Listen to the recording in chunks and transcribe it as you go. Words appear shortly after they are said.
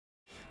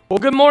Well,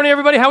 good morning,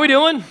 everybody. How we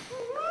doing?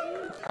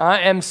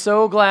 I am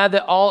so glad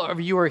that all of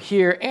you are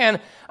here,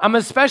 and I'm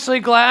especially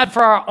glad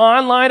for our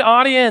online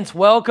audience.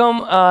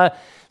 Welcome.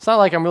 It's not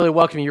like I'm really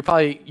welcoming. You're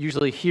probably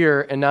usually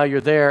here, and now you're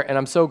there, and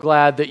I'm so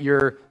glad that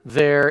you're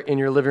there in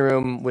your living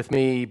room with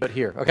me, but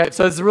here. Okay,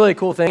 so it's a really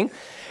cool thing.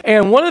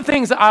 And one of the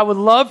things that I would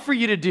love for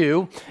you to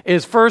do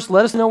is first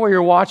let us know where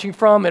you're watching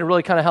from. It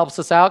really kind of helps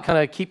us out, kind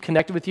of keep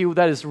connected with you.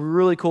 That is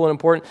really cool and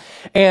important.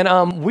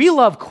 And we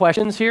love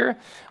questions here.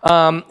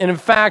 And in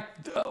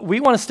fact, we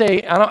want to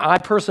stay, I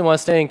personally want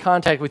to stay in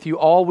contact with you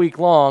all week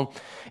long.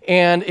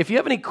 And if you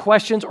have any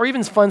questions or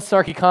even fun,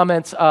 snarky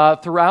comments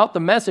throughout the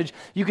message,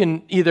 you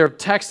can either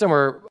text them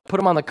or put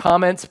them on the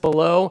comments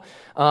below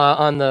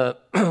on the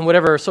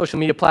whatever social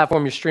media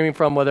platform you're streaming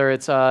from, whether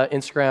it's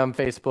Instagram,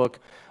 Facebook,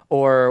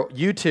 or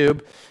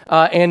YouTube,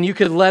 and you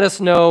could let us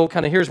know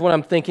kind of here's what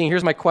I'm thinking,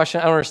 here's my question,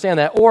 I don't understand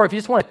that. Or if you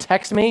just want to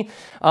text me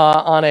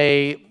on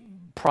a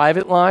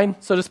private line,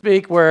 so to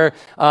speak, where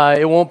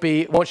it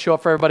won't show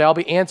up for everybody. I'll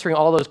be answering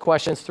all those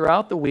questions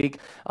throughout the week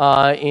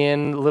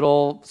in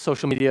little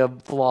social media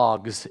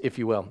vlogs, if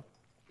you will.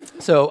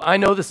 So I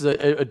know this is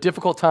a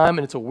difficult time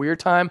and it's a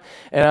weird time,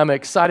 and I'm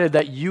excited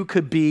that you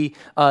could be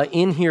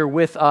in here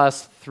with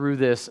us through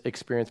this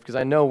experience, because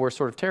I know we're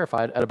sort of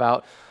terrified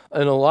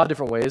in a lot of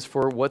different ways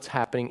for what's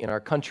happening in our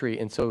country.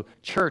 And so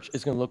church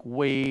is going to look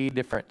way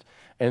different.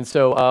 And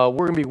so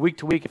we're going to be week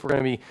to week if we're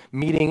going to be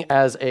meeting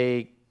as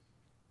a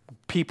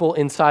people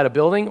inside a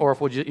building, or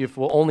if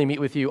we'll only meet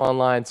with you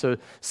online. So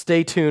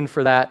stay tuned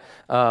for that.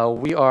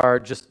 We are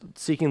just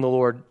seeking the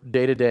Lord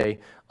day to day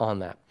on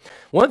that.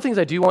 One of the things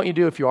I do want you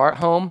to do if you are at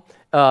home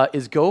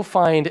is go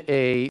find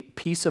a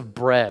piece of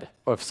bread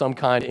of some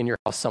kind in your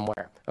house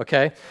somewhere,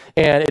 okay?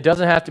 And it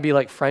doesn't have to be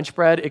like French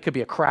bread. It could be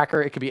a cracker.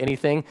 It could be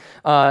anything.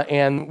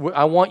 And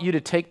I want you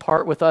to take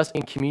part with us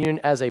in communion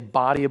as a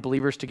body of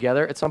believers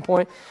together at some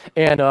point.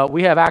 And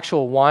we have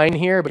actual wine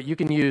here, but you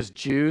can use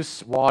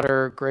juice,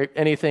 water, grape,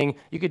 anything.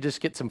 You could just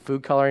get some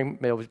food coloring,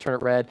 maybe turn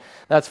it red.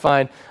 That's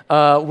fine.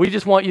 We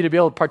just want you to be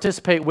able to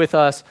participate with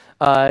us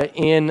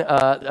in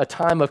a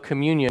time of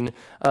communion,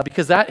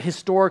 because that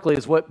historically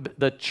is what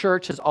the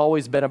church has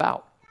always been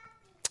about.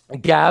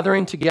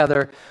 Gathering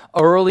together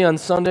early on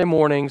Sunday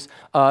mornings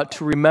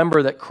to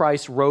remember that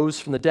Christ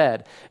rose from the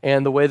dead.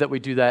 And the way that we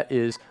do that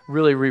is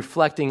really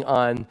reflecting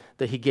on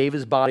that he gave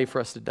his body for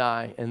us to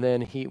die, and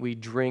then we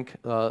drink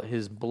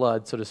his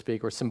blood, so to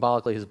speak, or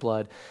symbolically his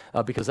blood,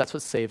 because that's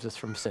what saves us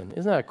from sin.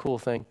 Isn't that a cool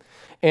thing?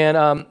 And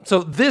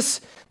so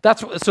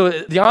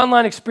the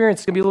online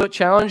experience is going to be a little bit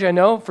challenging, I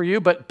know, for you,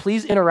 but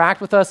please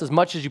interact with us as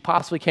much as you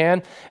possibly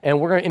can, and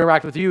we're going to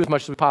interact with you as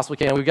much as we possibly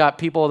can. We've got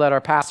people that are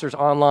pastors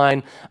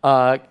online,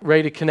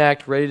 ready to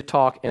connect, ready to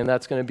talk, and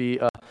that's going to be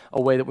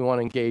a way that we want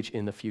to engage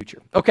in the future.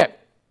 Okay.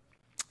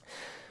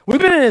 We've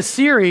been in a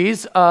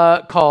series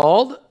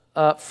called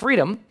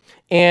Freedom,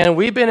 and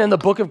we've been in the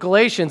book of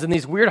Galatians, and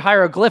these weird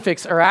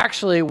hieroglyphics are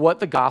actually what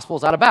the gospel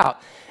is all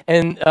about.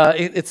 And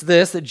it's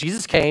this, that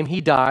Jesus came,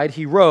 he died,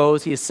 he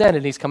rose, he ascended,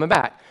 and he's coming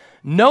back.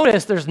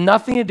 Notice there's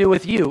nothing to do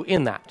with you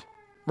in that,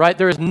 right?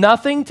 There is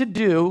nothing to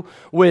do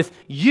with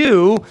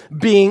you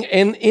being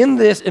in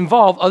this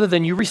involved other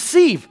than you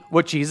receive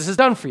what Jesus has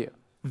done for you.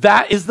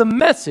 That is the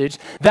message.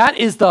 That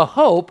is the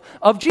hope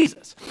of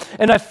Jesus.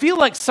 And I feel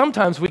like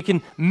sometimes we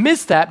can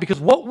miss that, because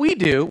what we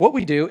do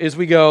is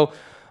we go,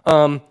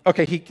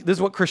 okay, this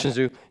is what Christians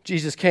do.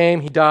 Jesus came,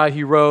 he died,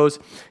 he rose,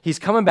 he's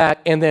coming back,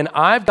 and then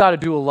I've got to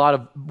do a lot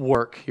of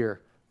work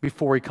here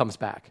before he comes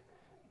back,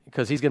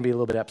 because he's going to be a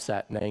little bit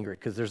upset and angry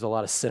because there's a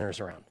lot of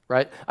sinners around,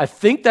 right? I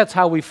think that's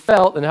how we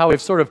felt and how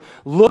we've sort of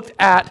looked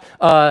at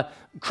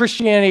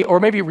Christianity, or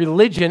maybe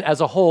religion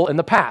as a whole, in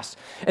the past.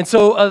 And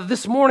so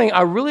this morning,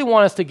 I really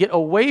want us to get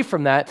away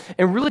from that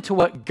and really to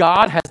what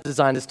God has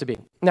designed us to be.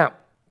 Now,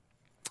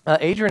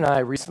 Adrian and I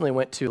recently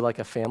went to like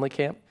a family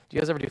camp. Do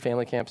you guys ever do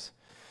family camps?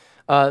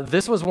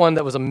 This was one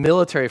that was a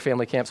military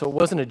family camp, so it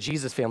wasn't a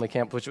Jesus family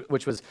camp,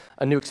 which was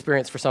a new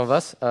experience for some of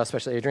us,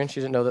 especially Adrian. She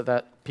didn't know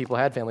that people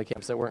had family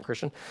camps that weren't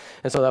Christian,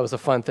 and so that was a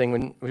fun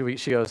thing when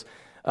she goes,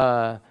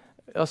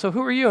 so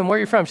who are you and where are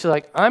you from? She's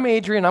like, I'm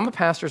Adrian, I'm a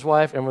pastor's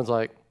wife. Everyone's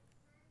like,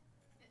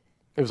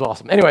 it was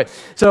awesome. Anyway,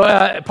 so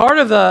part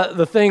of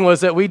the thing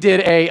was that we did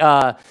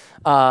a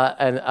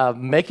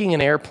making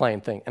an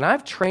airplane thing, and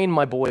I've trained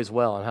my boys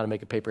well on how to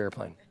make a paper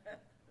airplane.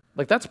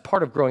 Like, that's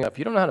part of growing up. If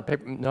you don't know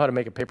how to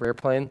make a paper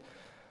airplane,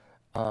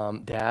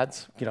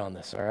 dads, get on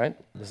this, all right?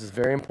 This is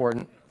very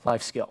important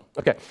life skill.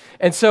 Okay,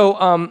 and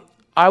so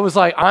I was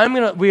like,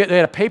 they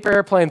had a paper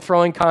airplane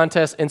throwing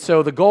contest, and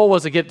so the goal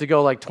was to get to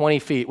go like 20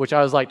 feet, which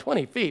I was like,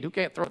 20 feet? Who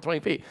can't throw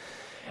 20 feet?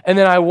 And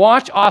then I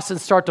watch Austin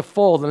start to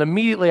fold, and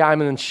immediately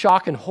I'm in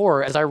shock and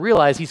horror as I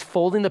realize he's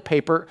folding the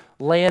paper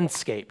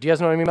landscape. Do you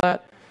guys know what I mean by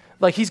that?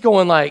 Like, he's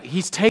going like,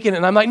 he's taking it,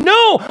 and I'm like,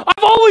 no,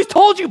 I've always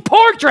told you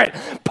portrait.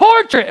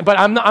 But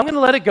I'm going to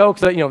let it go,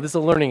 because, this is a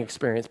learning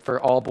experience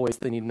for all boys.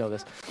 They need to know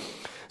this.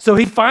 So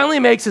he finally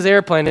makes his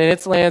airplane, and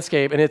it's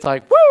landscape, and it's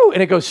like, woo,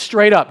 and it goes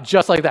straight up,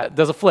 just like that.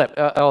 Does a flip,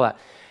 all that.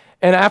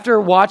 And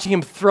after watching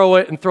him throw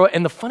it,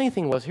 and the funny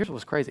thing was, here's what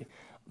was crazy.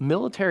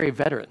 Military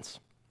veterans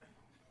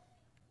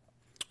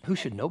who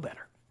should know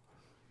better,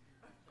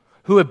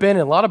 who have been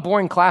in a lot of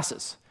boring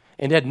classes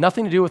and had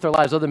nothing to do with their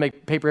lives other than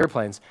make paper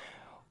airplanes,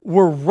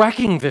 were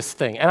wrecking this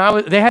thing.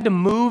 And they had to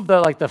move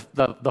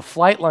the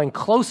flight line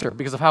closer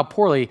because of how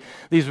poorly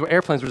these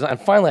airplanes were designed.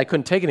 And finally, I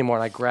couldn't take it anymore,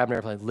 and I grabbed an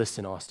airplane.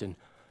 Listen, Austin,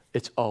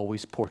 it's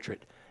always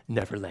portrait,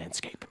 never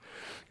landscape.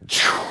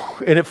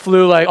 And it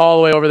flew like all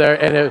the way over there,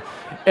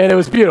 and it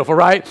was beautiful,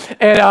 right?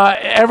 And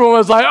everyone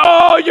was like,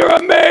 "Oh, you're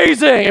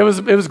amazing!" It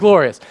was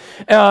glorious,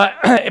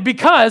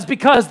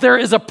 because there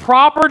is a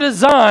proper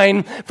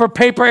design for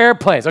paper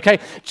airplanes. Okay,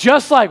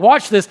 just like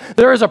watch this,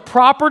 there is a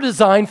proper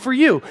design for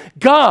you.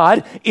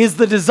 God is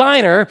the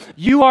designer;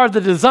 you are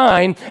the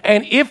design,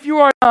 and if you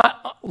are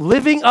not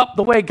living up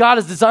the way God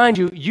has designed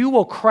you, you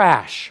will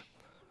crash.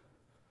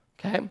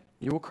 Okay,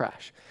 you will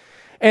crash.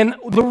 And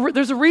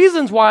there's a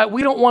reasons why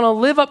we don't want to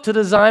live up to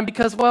design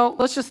because, well,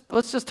 let's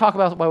just talk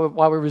about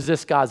why we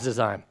resist God's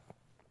design.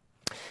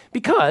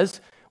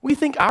 Because we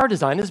think our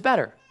design is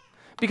better.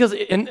 Because,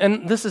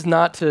 and this is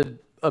not to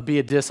be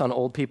a diss on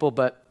old people,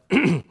 but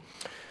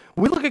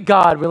we look at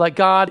God, we're like,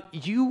 God,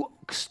 you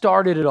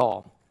started it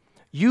all.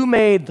 You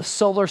made the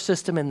solar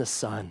system and the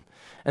sun.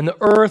 And the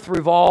earth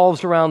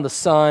revolves around the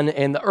sun,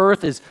 and the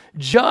earth is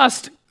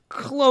just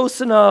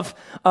close enough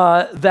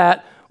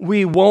that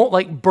we won't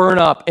like burn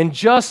up, and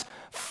just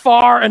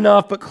far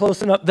enough but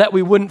close enough that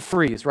we wouldn't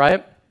freeze,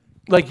 right?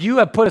 Like you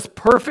have put us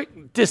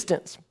perfect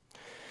distance.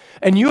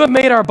 And you have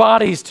made our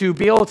bodies to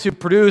be able to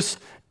produce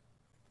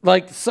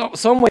like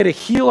some way to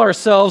heal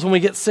ourselves when we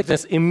get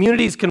sickness.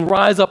 Immunities can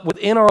rise up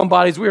within our own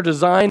bodies. We are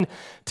designed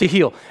to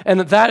heal.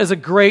 And that is a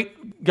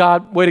great,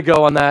 God, way to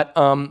go on that.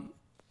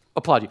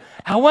 Applaud you.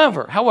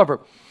 However,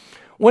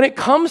 when it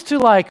comes to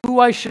like who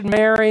I should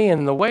marry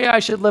and the way I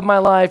should live my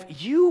life,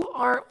 you're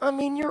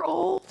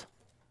old.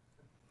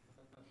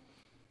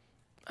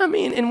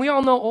 And we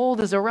all know old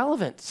is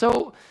irrelevant.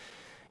 So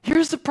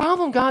here's the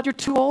problem, God, you're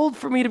too old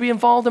for me to be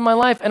involved in my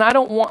life. And I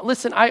don't want,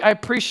 listen, I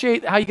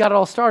appreciate how you got it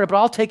all started, but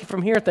I'll take it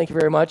from here. Thank you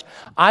very much.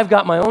 I've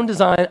got my own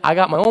design. I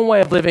got my own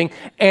way of living,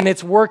 and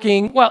it's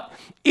working. Well,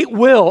 it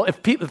will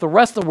if the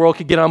rest of the world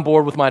could get on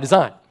board with my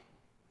design.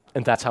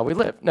 And that's how we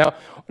live.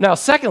 Now,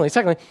 secondly,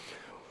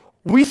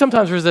 we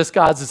sometimes resist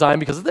God's design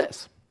because of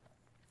this.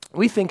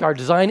 We think our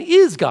design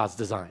is God's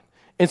design.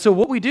 And so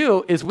what we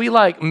do is we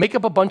like make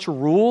up a bunch of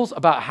rules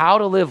about how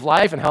to live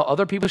life and how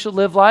other people should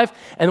live life,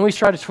 and then we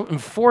try to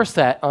enforce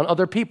that on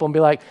other people and be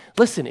like,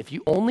 listen, if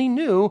you only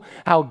knew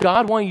how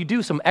God wanted you to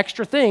do some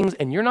extra things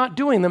and you're not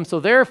doing them, so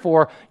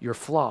therefore you're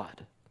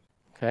flawed.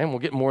 Okay, and we'll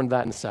get more into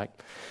that in a sec.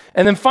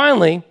 And then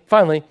finally,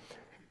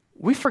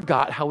 we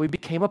forgot how we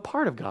became a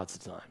part of God's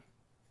design.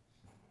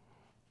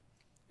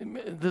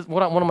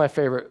 One of my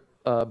favorite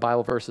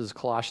Bible verses,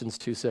 Colossians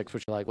 2:6,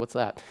 which are like, what's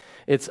that?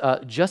 It's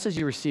just as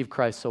you received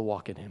Christ, so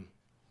walk in him.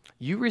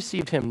 You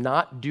received him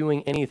not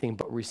doing anything,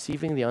 but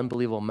receiving the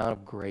unbelievable amount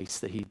of grace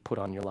that he put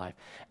on your life.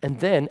 And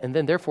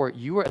then therefore,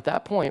 you were at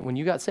that point, when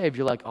you got saved,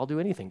 you're like, I'll do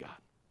anything, God.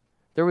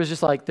 There was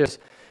just like this,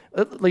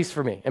 at least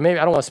for me, and maybe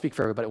I don't want to speak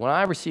for everybody, when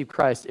I received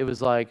Christ, it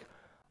was like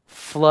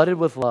flooded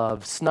with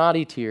love,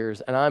 snotty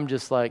tears, and I'm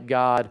just like,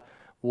 God,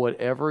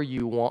 whatever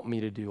you want me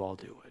to do, I'll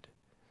do it.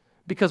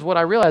 Because what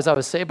I realized, I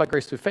was saved by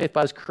grace through faith,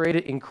 but I was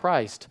created in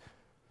Christ.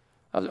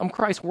 I'm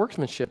Christ's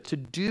workmanship to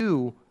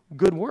do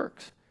good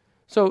works.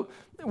 So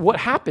what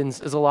happens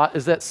is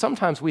that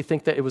sometimes we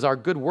think that it was our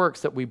good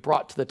works that we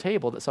brought to the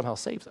table that somehow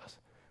saves us.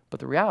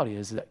 But the reality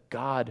is that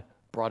God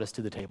brought us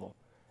to the table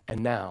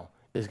and now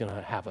is going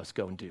to have us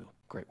go and do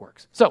great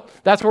works. So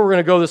that's where we're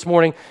going to go this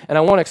morning, and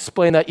I want to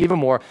explain that even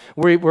more.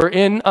 We're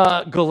in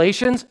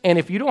Galatians, and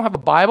if you don't have a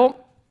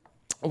Bible,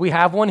 we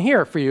have one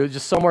here for you,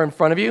 just somewhere in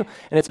front of you,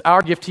 and it's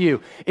our gift to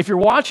you. If you're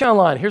watching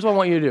online, here's what I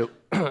want you to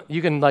do.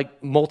 You can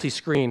like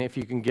multi-screen if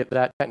you can get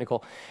that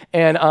technical.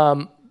 And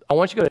I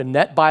want you to go to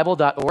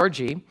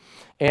netbible.org,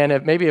 and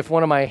if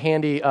one of my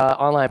handy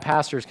online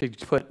pastors could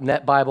put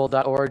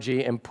netbible.org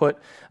and put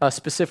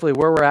specifically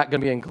where we're at,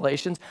 going to be in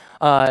Galatians.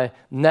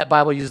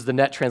 NetBible uses the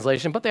net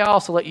translation, but they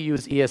also let you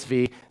use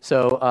ESV,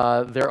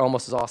 so they're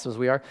almost as awesome as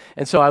we are.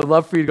 And so I would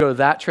love for you to go to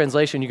that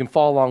translation. You can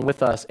follow along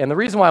with us. And the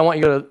reason why I want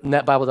you to go to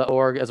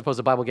netbible.org as opposed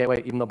to Bible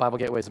Gateway, even though Bible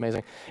Gateway is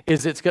amazing,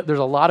 is there's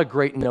a lot of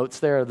great notes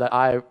there that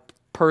I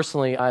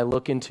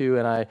look into,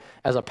 and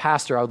as a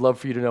pastor, I would love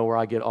for you to know where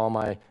I get all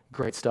my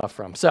great stuff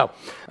from. So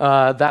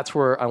that's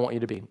where I want you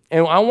to be.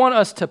 And I want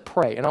us to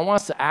pray, and I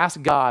want us to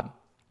ask God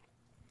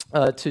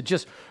to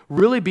just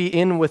really be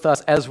in with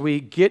us as we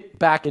get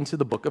back into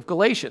the book of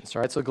Galatians.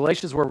 All right, so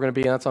Galatians is where we're going to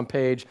be, and that's on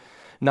page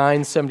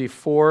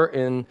 974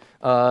 in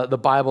the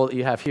Bible that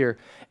you have here.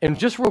 And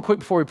just real quick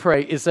before we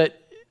pray, is that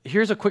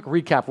here's a quick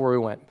recap of where we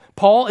went.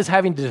 Paul is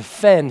having to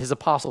defend his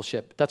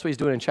apostleship. That's what he's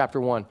doing in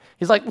chapter 1.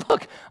 He's like,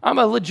 look, I'm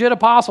a legit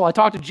apostle. I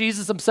talked to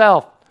Jesus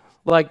himself.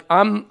 Like,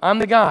 I'm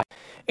the guy.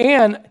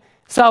 And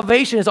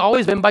salvation has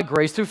always been by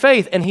grace through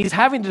faith. And he's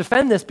having to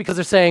defend this because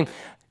they're saying,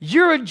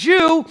 you're a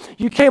Jew.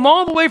 You came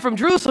all the way from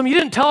Jerusalem. You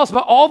didn't tell us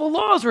about all the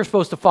laws we're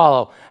supposed to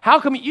follow. How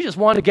come you just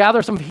wanted to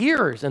gather some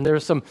hearers? And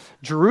there's some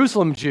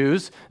Jerusalem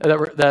Jews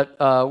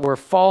that were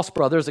false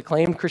brothers that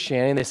claimed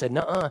Christianity. And they said,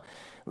 nuh-uh.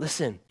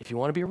 listen, if you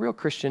want to be a real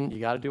Christian, you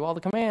got to do all the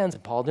commands.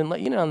 And Paul didn't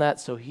let you in on that,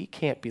 so he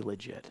can't be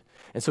legit.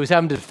 And so he's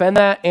having to defend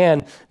that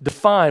and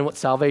define what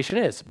salvation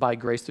is by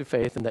grace through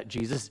faith, and that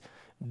Jesus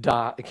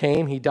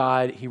came, he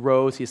died, he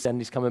rose, he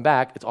ascended, he's coming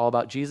back. It's all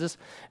about Jesus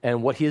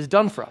and what he has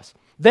done for us.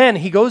 Then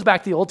he goes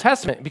back to the Old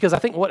Testament, because I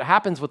think what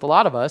happens with a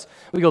lot of us,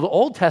 we go, the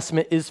Old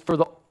Testament is for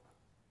the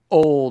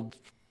old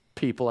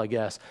people, I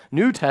guess.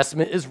 New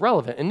Testament is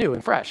relevant and new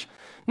and fresh.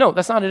 No,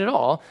 that's not it at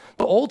all.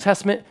 The Old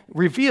Testament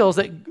reveals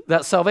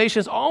that salvation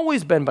has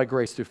always been by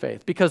grace through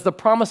faith, because the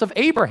promise of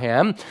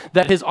Abraham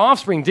that his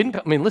offspring didn't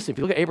come. I mean, listen, if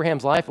you look at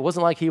Abraham's life, it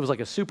wasn't like he was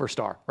like a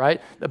superstar,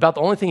 right? About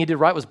the only thing he did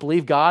right was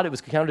believe God. It was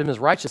counted him as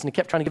righteous, and he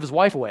kept trying to give his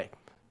wife away.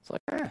 It's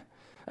like,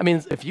 I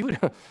mean, if you would,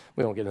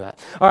 we won't get into that.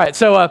 All right,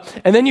 so,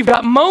 and then you've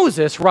got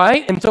Moses,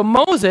 right? And so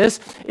Moses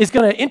is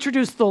going to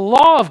introduce the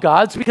law of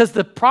God, because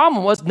the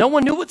problem was no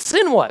one knew what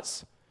sin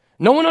was.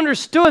 No one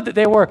understood that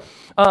they were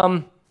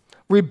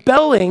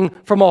rebelling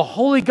from a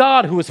holy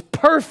God who was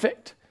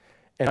perfect,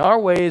 and our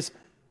ways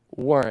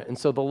weren't. And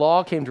so the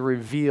law came to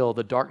reveal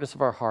the darkness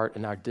of our heart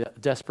and our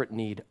desperate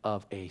need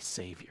of a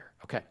Savior.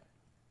 Okay.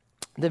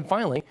 And then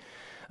finally,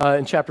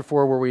 in chapter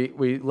 4, where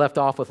we left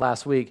off with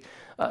last week,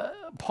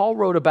 Paul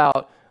wrote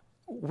about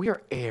we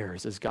are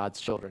heirs as God's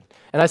children.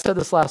 And I said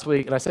this last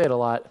week, and I say it a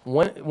lot.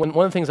 One of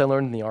the things I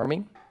learned in the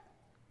Army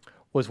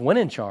was, when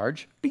in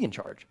charge, be in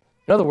charge.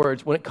 In other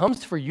words, when it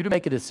comes for you to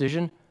make a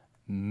decision,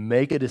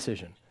 make a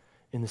decision.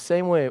 In the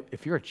same way,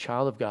 if you're a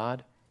child of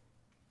God,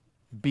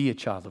 be a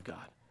child of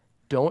God.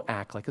 Don't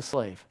act like a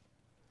slave.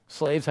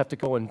 Slaves have to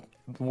go and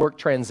work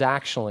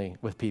transactionally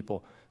with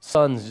people.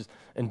 Sons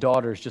and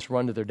daughters just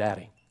run to their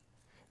daddy.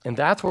 And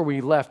that's where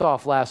we left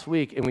off last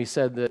week, and we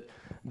said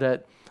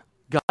that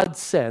God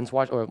sends,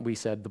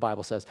 the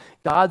Bible says,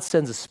 God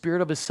sends the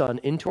Spirit of His Son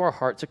into our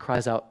hearts that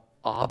cries out,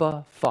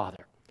 Abba,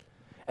 Father.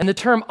 And the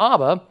term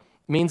Abba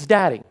means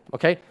daddy,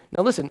 okay?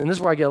 Now listen, and this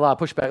is where I get a lot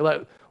of pushback.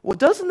 Like, well,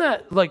 doesn't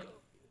that,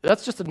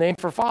 that's just a name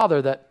for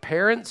father that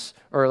parents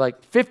or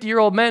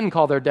 50-year-old men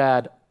call their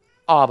dad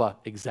Abba.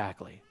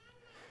 Exactly.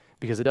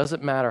 Because it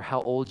doesn't matter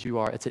how old you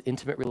are. It's an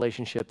intimate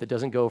relationship that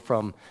doesn't go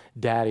from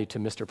daddy to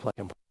Mr. Plug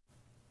and Play.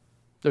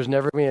 There's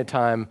never been a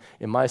time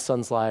in my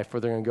son's life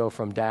where they're going to go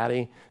from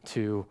daddy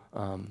to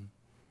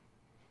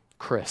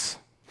Chris,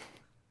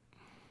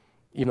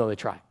 even though they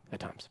try at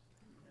times.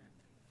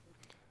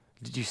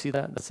 Did you see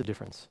that? That's the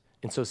difference.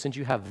 And so since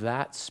you have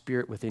that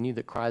Spirit within you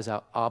that cries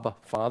out, Abba,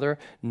 Father,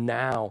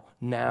 now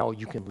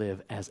you can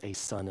live as a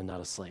son and not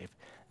a slave.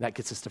 That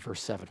gets us to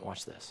verse 7.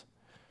 Watch this.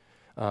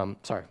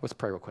 Let's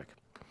pray real quick.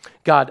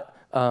 God,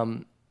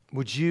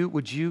 would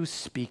you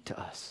speak to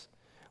us?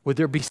 Would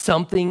there be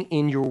something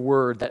in your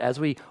word that as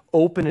we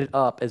open it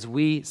up, as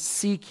we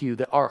seek you,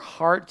 that our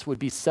hearts would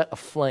be set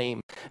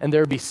aflame, and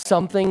there would be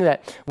something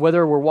that,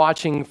 whether we're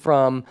watching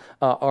from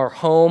our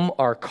home,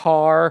 our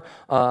car,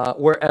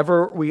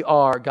 wherever we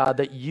are, God,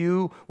 that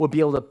you will be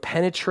able to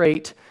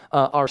penetrate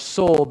our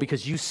soul,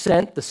 because you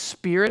sent the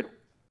Spirit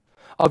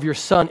of your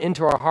Son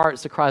into our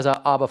hearts that cries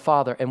out, Abba,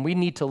 Father. And we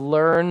need to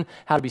learn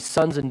how to be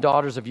sons and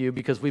daughters of you,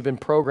 because we've been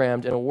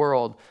programmed in a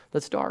world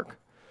that's dark.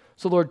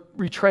 So Lord,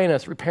 retrain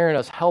us, reparent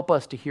us, help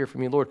us to hear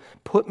from you. Lord,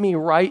 put me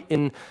right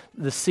in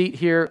the seat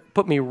here,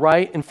 put me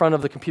right in front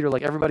of the computer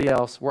like everybody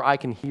else, where I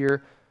can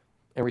hear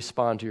and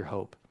respond to your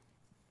hope.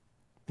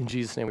 In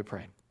Jesus' name we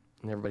pray.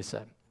 And everybody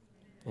said,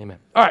 amen.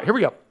 All right, here we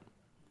go.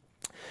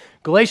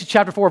 Galatians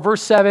chapter 4,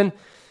 verse 7.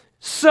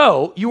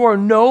 So you are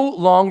no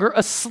longer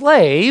a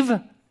slave,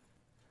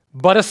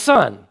 but a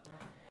son.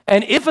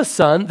 And if a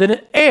son, then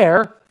an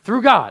heir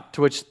through God.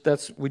 To which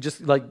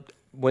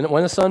when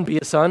a son, be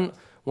a son.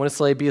 When a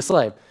slave, be a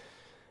slave.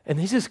 And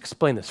he just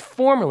explained this.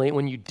 Formerly,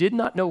 when you did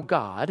not know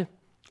God,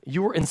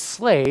 you were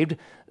enslaved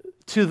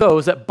to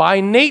those that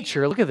by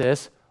nature, look at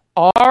this,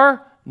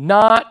 are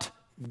not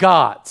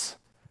God's.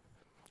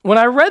 When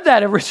I read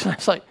that originally, I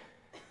was like,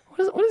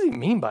 what does he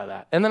mean by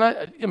that? And then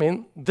I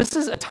mean, this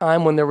is a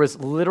time when there was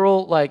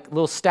literal,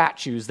 little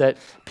statues that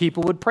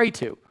people would pray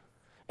to.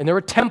 And there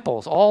were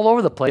temples all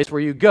over the place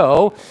where you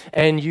go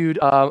and you'd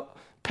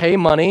pay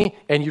money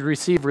and you'd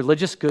receive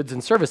religious goods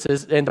and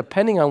services, and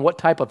depending on what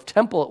type of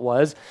temple it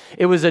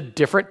was a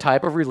different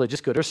type of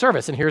religious good or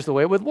service. And here's the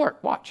way it would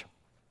work. Watch.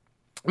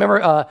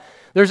 Remember,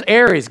 there's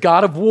Ares,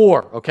 god of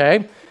war,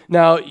 okay?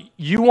 Now,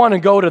 you want to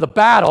go to the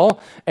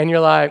battle, and you're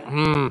like,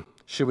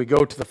 should we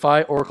go to the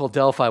fight? Oracle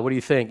Delphi, what do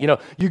you think?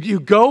 You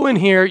go in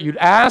here, you'd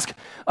ask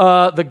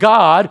the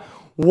god,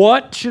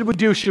 what should we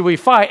do? Should we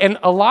fight? And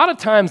a lot of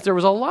times, there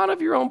was a lot of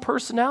your own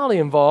personality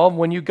involved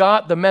when you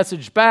got the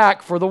message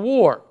back for the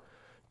war.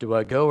 Do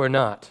I go or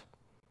not?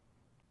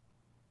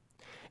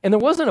 And there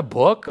wasn't a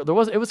book. It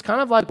was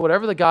kind of like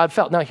whatever the god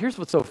felt. Now, here's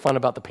what's so fun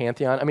about the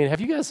Pantheon. I mean, have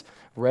you guys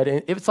read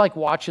it? It's like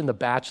watching The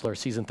Bachelor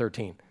season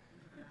 13.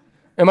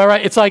 Am I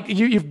right? It's like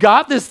you've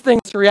got this thing,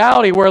 this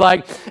reality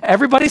where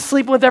everybody's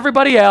sleeping with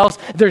everybody else.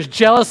 There's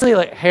jealousy.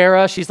 Like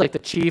Hera, she's like the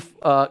chief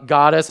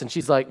goddess, and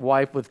she's like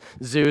wife with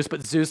Zeus.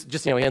 But Zeus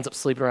just, he ends up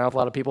sleeping around with a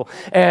lot of people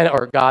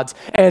or gods.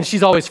 And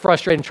she's always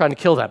frustrated and trying to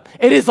kill them.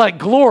 It is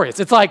glorious.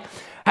 It's like,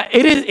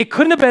 It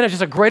couldn't have been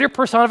just a greater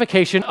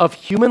personification of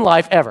human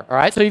life ever, all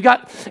right? So you've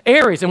got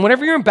Ares, and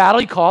whenever you're in battle,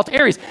 you call it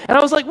Ares. And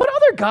I was like, what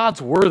other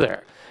gods were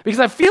there? Because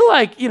I feel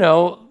like,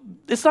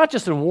 it's not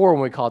just in war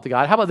when we call it the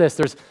god. How about this?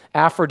 There's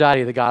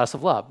Aphrodite, the goddess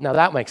of love. Now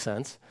that makes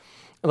sense.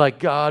 Like,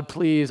 God,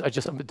 please, I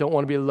just don't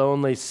want to be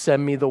lonely.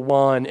 Send me the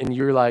one. And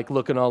you're like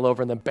looking all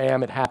over, and then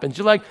bam, it happens.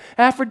 You're like,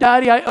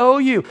 Aphrodite, I owe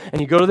you. And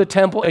you go to the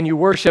temple and you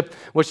worship,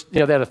 which, they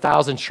had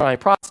 1,000 shrine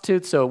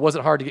prostitutes, so it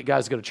wasn't hard to get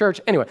guys to go to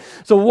church. Anyway,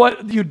 so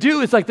what you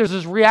do is like there's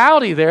this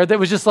reality there that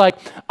was just like,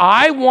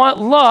 I want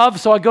love,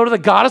 so I go to the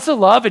goddess of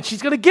love, and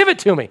she's going to give it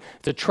to me.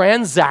 It's a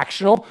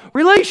transactional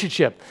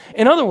relationship.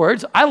 In other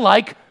words, I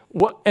like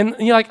and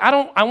you're like,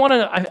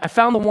 I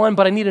found the one,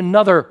 but I need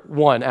another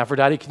one,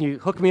 Aphrodite. Can you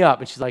hook me up?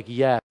 And she's like,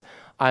 yes,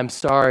 I'm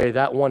sorry.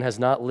 That one has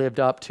not lived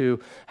up to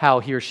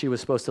how he or she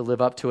was supposed to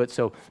live up to it.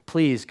 So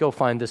please go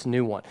find this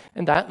new one.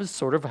 And that was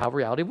sort of how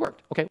reality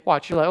worked. Okay,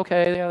 watch. You're like,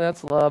 okay, yeah,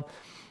 that's love.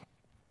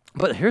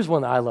 But here's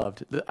one that I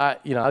loved. I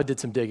did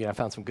some digging. I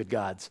found some good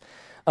gods.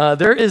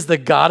 There is the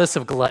goddess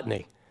of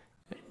gluttony.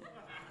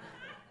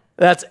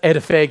 That's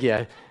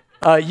Ediphagia.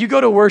 You go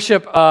to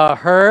worship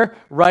her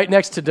right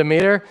next to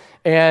Demeter,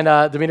 and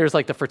Demeter is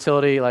like the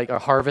fertility, like a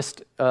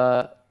harvest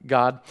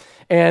god.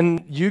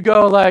 And you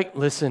go like,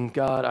 listen,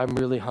 God, I'm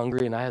really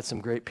hungry, and I had some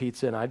great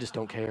pizza, and I just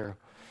don't care,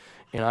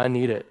 and I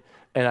need it.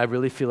 And I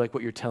really feel like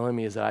what you're telling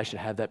me is that I should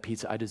have that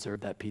pizza. I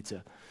deserve that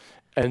pizza.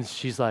 And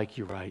she's like,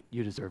 you're right.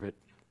 You deserve it.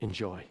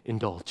 Enjoy.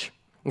 Indulge.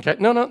 Okay?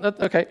 No,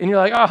 okay. And you're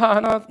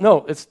like,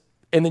 no, it's...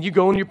 And then you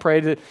go and you pray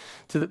to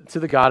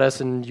the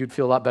goddess, and you'd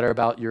feel a lot better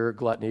about your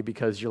gluttony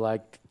because you're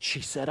like,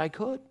 she said I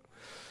could.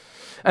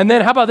 And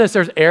then how about this?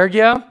 There's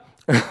Ergia.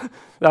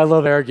 I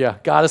love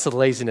Ergia, goddess of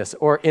laziness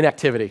or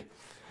inactivity.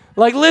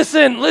 Like,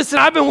 listen,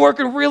 I've been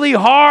working really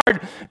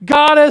hard.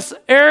 Goddess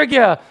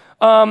Ergia,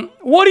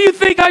 what do you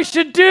think I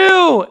should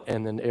do?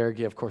 And then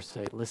Ergia, of course,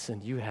 say,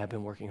 listen, you have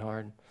been working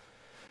hard.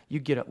 You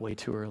get up way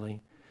too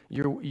early.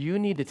 You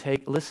need to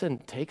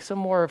take some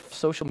more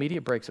social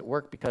media breaks at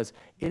work because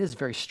it is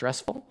very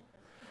stressful,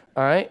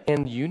 all right?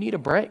 And you need a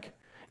break.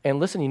 And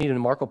listen, you need a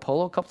Marco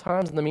Polo a couple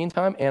times in the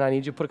meantime, and I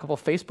need you to put a couple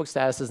of Facebook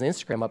statuses and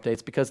Instagram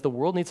updates because the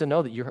world needs to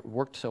know that you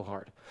worked so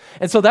hard.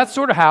 And so that's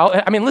sort of how,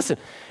 listen,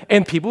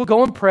 and people would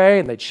go and pray,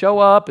 and they'd show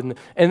up, and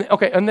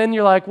then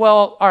you're like,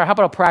 well, all right, how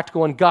about a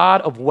practical one?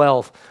 God of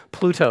wealth,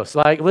 Plutos.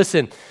 Like,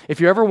 listen,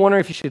 if you're ever wondering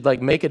if you should,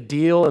 like, make a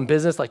deal in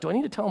business, like, do I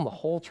need to tell them the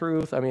whole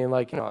truth?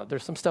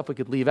 There's some stuff we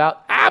could leave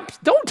out.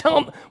 Don't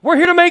tell them. We're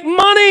here to make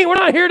money. We're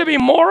not here to be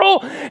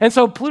moral. And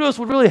so Plutos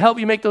would really help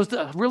you make those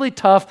really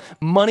tough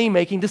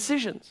money-making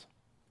decisions.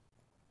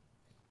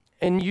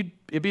 And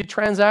it'd be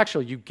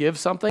transactional. You give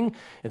something,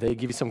 and they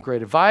give you some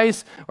great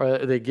advice, or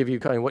they give you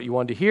kind of what you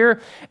wanted to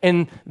hear,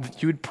 and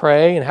you would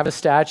pray and have a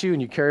statue,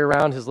 and you carry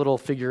around his little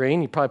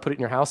figurine. You'd probably put it in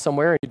your house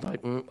somewhere, and you'd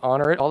like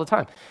honor it all the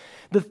time.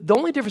 The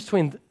only difference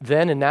between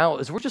then and now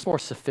is we're just more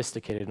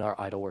sophisticated in our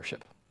idol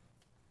worship.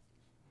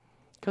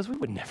 Because we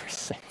would never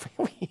say,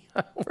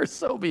 we're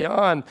so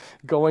beyond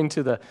going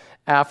to the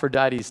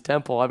Aphrodite's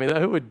temple.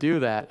 Who would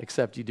do that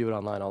except you do it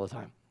online all the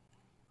time?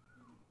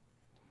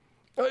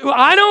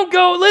 I don't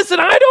go,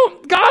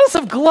 goddess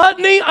of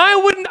gluttony, I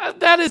wouldn't,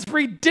 that is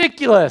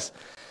ridiculous.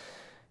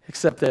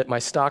 Except that my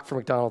stock for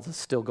McDonald's is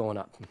still going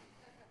up.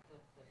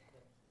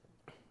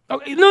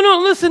 Okay,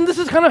 listen, this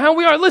is kind of how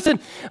we are. Listen,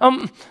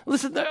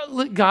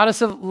 the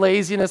goddess of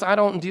laziness, I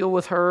don't deal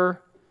with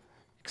her,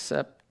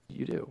 except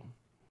you do.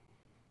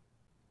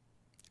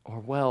 Or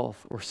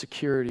wealth, or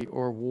security,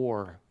 or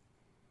war.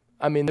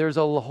 There's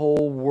a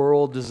whole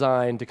world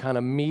designed to kind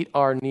of meet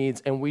our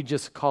needs, and we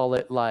just call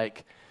it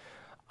like,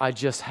 I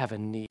just have a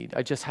need.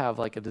 I just have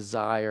like a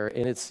desire,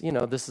 and it's,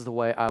 this is the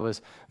way I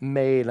was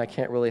made, and I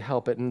can't really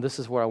help it, and this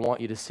is what I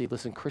want you to see.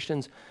 Listen,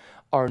 Christians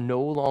are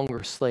no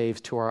longer slaves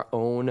to our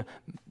own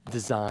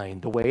design,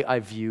 the way I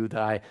view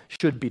that I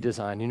should be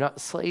designed. You're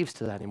not slaves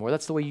to that anymore.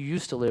 That's the way you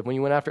used to live when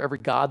you went after every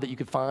god that you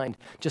could find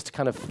just to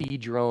kind of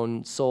feed your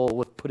own soul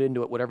with, put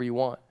into it whatever you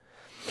want.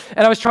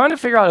 And I was trying to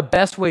figure out a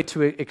best way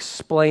to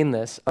explain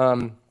this,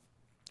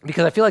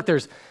 because I feel like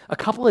there's a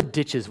couple of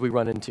ditches we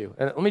run into.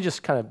 And let me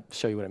just kind of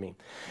show you what I mean.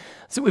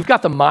 So we've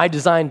got the my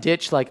design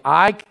ditch. Like,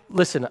 I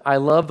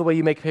love the way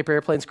you make paper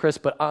airplanes, Chris,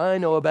 but I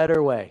know a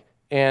better way.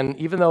 And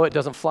even though it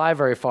doesn't fly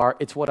very far,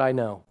 it's what I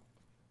know.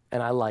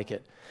 And I like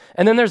it.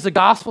 And then there's the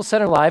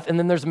gospel-centered life, and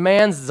then there's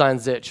man's design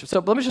ditch. So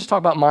let me just talk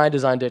about my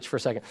design ditch for a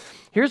second.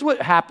 Here's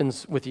what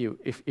happens with you.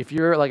 If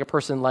you're like a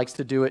person who likes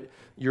to do it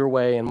your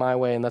way and my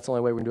way, and that's the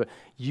only way we can do it,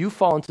 you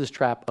fall into this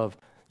trap of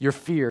your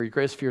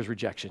greatest fear is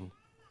rejection.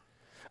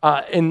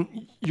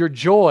 And your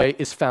joy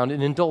is found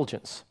in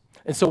indulgence.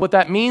 And so what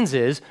that means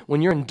is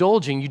when you're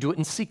indulging, you do it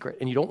in secret,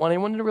 and you don't want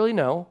anyone to really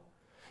know.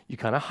 You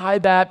kind of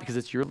hide that because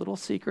it's your little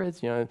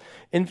secrets.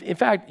 In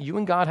fact, you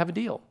and God have a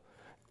deal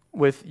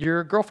with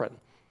your girlfriend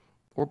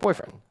or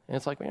boyfriend. And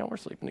it's like, we're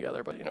sleeping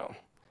together, but,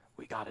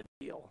 we got a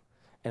deal.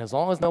 And as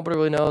long as nobody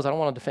really knows, I don't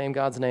want to defame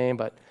God's name,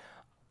 but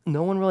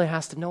No one really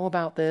has to know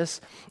about this.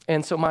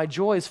 And so my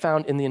joy is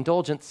found in the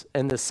indulgence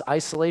and this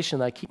isolation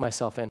that I keep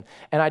myself in.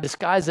 And I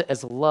disguise it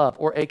as love,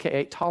 or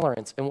AKA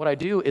tolerance. And what I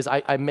do is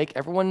I make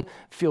everyone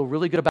feel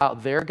really good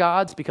about their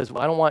gods, because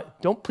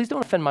please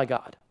don't offend my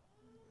God.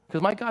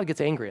 Because my God gets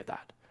angry at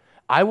that.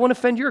 I won't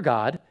offend your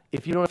God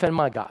if you don't offend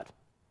my God.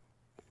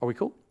 Are we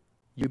cool?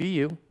 You be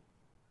you,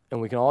 and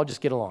we can all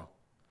just get along.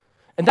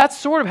 And that's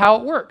sort of how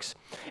it works.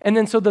 And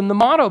then the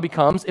motto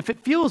becomes, if it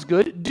feels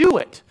good, do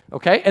it,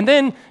 okay? And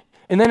then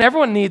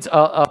everyone needs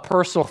a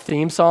personal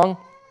theme song.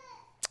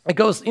 It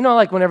goes,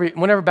 like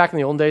whenever back in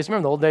the old days,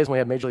 remember the old days when we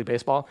had Major League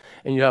Baseball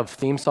and you have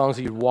theme songs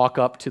that you'd walk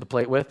up to the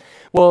plate with?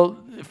 Well,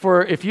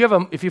 if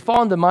you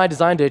fall into my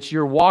design ditch,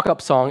 your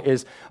walk-up song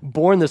is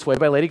Born This Way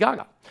by Lady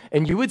Gaga.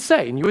 And you would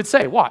say,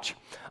 watch,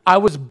 I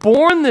was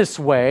born this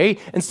way,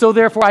 and so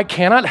therefore I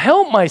cannot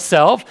help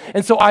myself,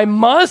 and so I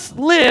must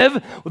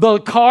live the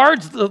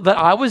cards that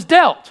I was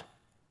dealt.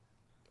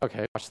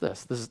 Okay, watch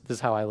this. This is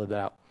how I lived it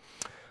out.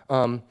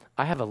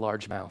 I have a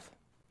large mouth,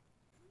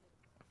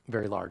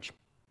 very large.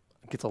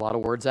 It gets a lot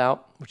of words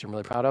out, which I'm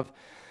really proud of.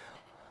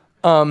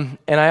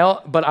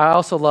 But I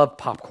also love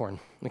popcorn,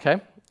 okay?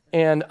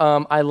 And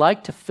I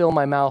like to fill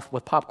my mouth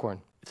with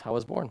popcorn. It's how I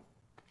was born.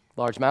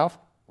 Large mouth,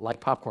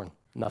 like popcorn.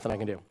 Nothing I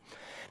can do.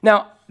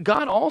 Now,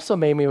 God also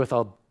made me with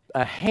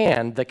a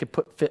hand that could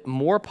fit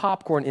more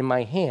popcorn in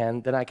my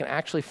hand than I can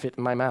actually fit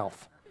in my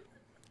mouth.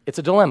 It's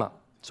a dilemma.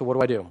 So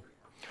what do?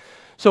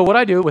 So what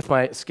I do with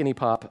my skinny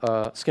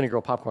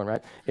girl popcorn,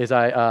 right, is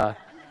I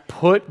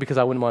because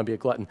I wouldn't want to be a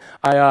glutton,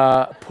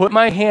 I put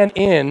my hand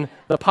in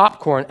the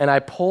popcorn and I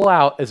pull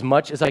out as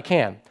much as I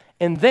can.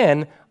 And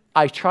then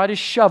I try to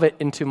shove it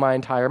into my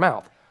entire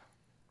mouth.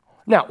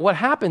 Now, what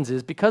happens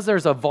is, because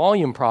there's a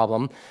volume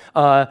problem,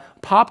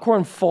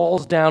 popcorn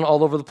falls down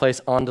all over the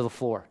place onto the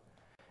floor.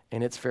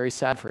 And it's very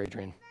sad for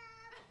Adrian.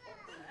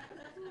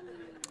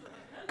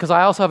 Because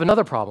I also have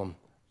another problem.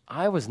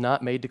 I was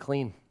not made to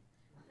clean.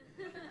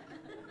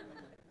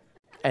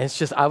 And it's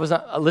just,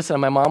 listen,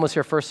 my mom was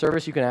here first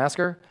service. You can ask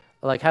her,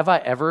 have I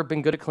ever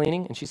been good at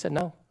cleaning? And she said,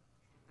 no,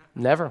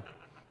 never.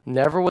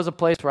 Never was a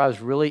place where I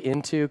was really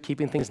into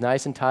keeping things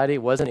nice and tidy.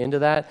 Wasn't into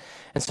that.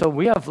 And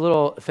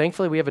so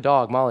thankfully we have a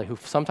dog, Molly, who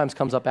sometimes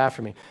comes up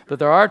after me. But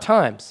there are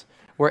times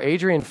where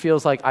Adrian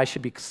feels like I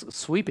should be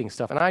sweeping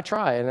stuff. And I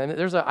try,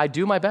 and I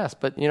do my best,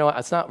 but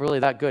it's not really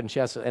that good, and she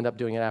has to end up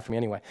doing it after me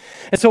anyway.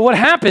 And so what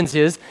happens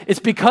is, it's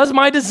because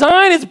my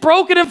design is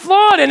broken and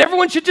flawed, and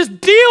everyone should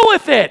just deal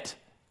with it.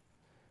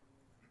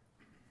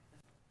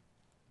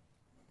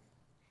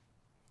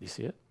 Do you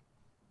see it?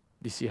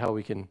 Do you see how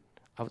we can...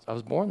 I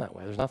was born that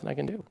way. There's nothing I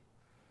can do.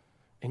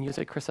 And you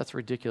say, Chris, that's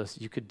ridiculous.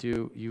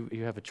 You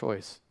have a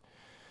choice.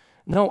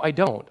 No, I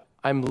don't.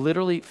 I'm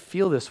literally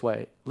feel this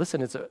way.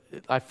 Listen,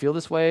 I feel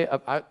this way.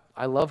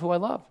 I love who I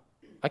love.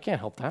 I can't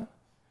help that.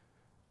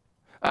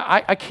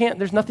 I can't,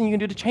 there's nothing you can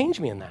do to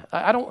change me in that.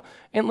 I don't,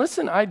 and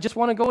listen, I just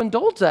want to go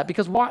indulge that,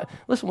 because why?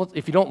 Listen, well,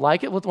 if you don't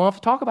like it, we'll have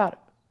to talk about it.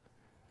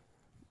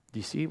 Do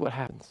you see what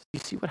happens? Do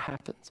you see what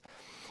happens?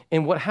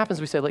 And what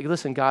happens, we say,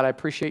 listen, God, I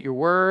appreciate your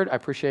word. I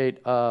appreciate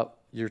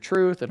your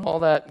truth and all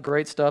that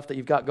great stuff that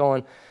you've got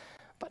going.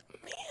 But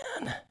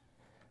man,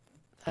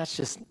 that's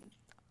just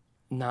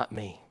not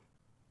me.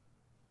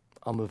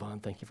 I'll move on.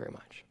 Thank you very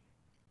much.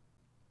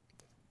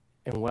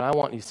 And what I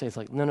want you to say is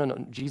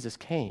no, Jesus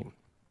came.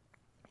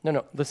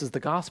 No, this is the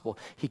gospel.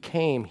 He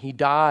came, he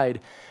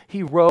died,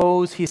 he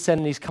rose, he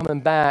ascended, he's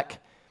coming back.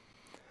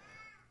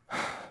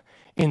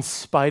 In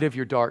spite of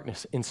your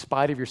darkness, in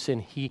spite of your sin,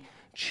 he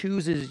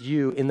chooses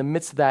you in the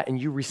midst of that, and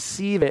you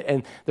receive it,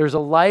 and there's a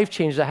life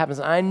change that happens.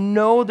 And I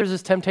know there's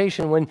this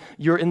temptation when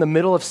you're in the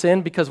middle of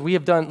sin, because we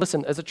have done,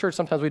 listen, as a church,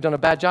 sometimes we've done a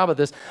bad job of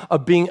this,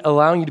 of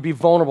allowing you to be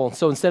vulnerable. And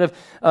so instead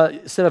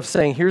of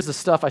saying, here's the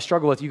stuff I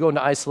struggle with, you go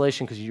into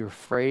isolation because you're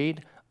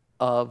afraid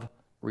of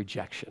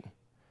rejection.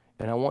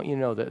 And I want you to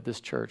know that at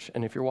this church,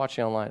 and if you're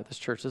watching online at this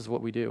church, this is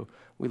what we do.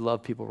 We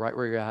love people right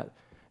where you're at,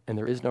 and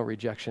there is no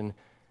rejection.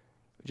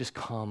 Just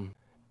come,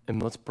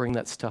 and let's bring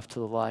that stuff to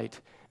the light,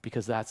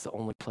 because that's the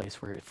only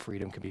place where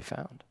freedom can be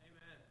found.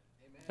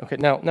 Amen. Okay,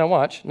 now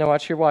watch.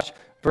 Watch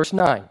verse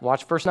 9.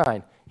 Watch verse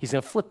 9. He's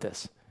going to flip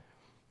this.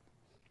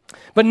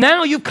 But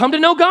now you've come to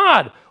know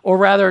God, or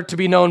rather to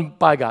be known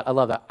by God. I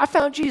love that. I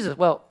found Jesus.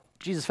 Well,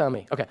 Jesus found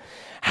me. Okay.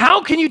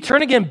 How can you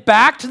turn again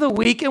back to the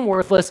weak and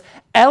worthless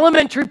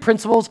elementary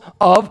principles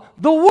of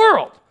the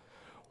world,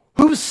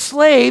 whose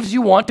slaves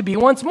you want to be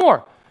once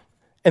more?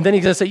 And then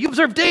he's going to say, you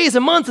observe days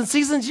and months and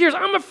seasons, years.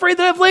 I'm afraid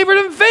that I've labored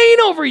in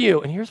vain over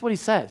you. And here's what he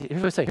said.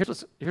 Here's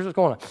what's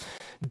going on.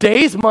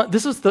 Days,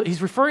 months,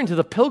 he's referring to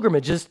the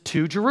pilgrimages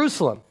to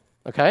Jerusalem,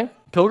 okay?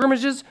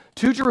 Pilgrimages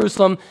to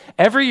Jerusalem.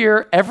 Every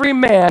year, every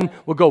man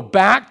will go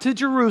back to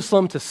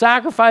Jerusalem to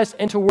sacrifice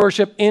and to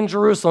worship in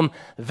Jerusalem.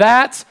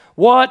 That's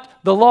what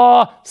the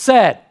law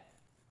said,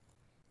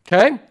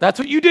 okay? That's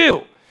what you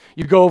do.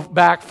 You go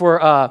back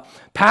for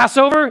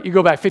Passover. You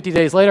go back 50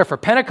 days later for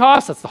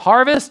Pentecost. That's the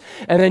harvest.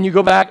 And then you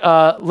go back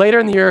later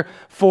in the year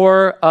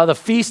for the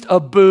Feast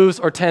of Booths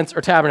or Tents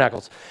or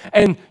Tabernacles.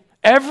 And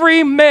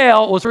every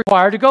male was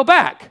required to go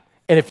back.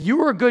 And if you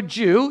were a good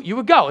Jew, you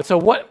would go. And so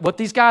what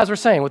these guys were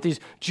saying, what these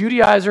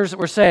Judaizers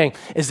were saying,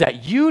 is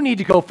that you need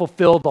to go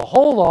fulfill the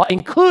whole law,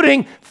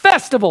 including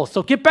festivals.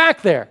 So get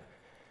back there.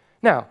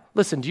 Now,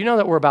 listen, do you know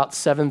that we're about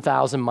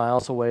 7,000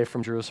 miles away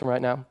from Jerusalem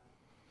right now?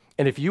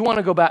 And if you want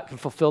to go back and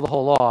fulfill the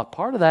whole law,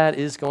 part of that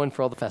is going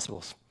for all the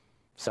festivals.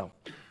 So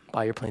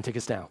buy your plane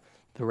tickets now.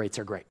 The rates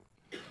are great.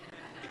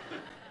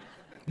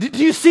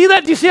 Do you see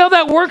that? Do you see how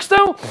that works,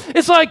 though?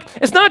 It's like,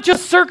 it's not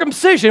just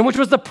circumcision, which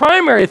was the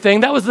primary thing.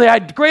 That was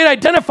the great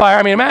identifier.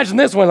 I mean, imagine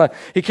this one. Like,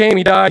 he came,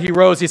 he died, he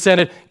rose, he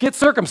ascended, get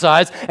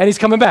circumcised, and he's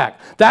coming back.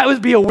 That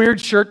would be a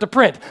weird shirt to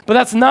print. But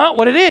that's not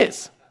what it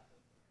is.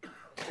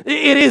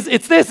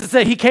 It's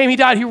that he came, he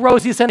died, he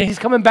rose, he ascended, he's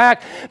coming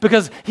back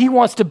because he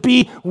wants to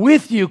be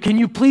with you. Can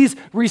you please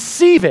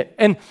receive it?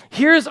 And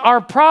here's our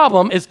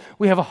problem is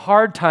we have a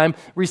hard time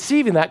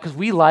receiving that because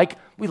we like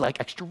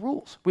extra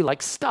rules. We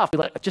like stuff.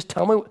 Just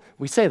tell me,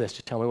 we say this,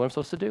 just tell me what I'm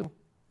supposed to do.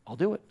 I'll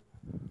do it.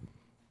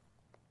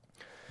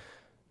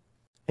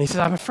 And he says,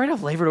 I'm afraid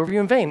I've labored over you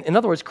in vain. In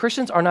other words,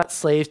 Christians are not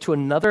slaves to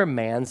another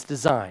man's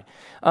design.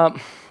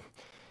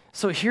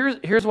 So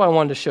here's what I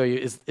wanted to show you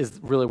is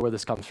really where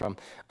this comes from.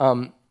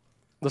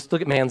 Let's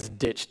look at man's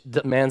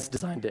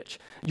design ditch.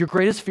 Your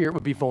greatest fear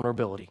would be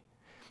vulnerability.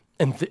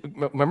 And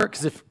remember,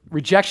 because if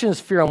rejection is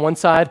fear on one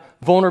side,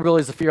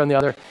 vulnerability is the fear on the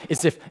other.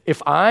 It's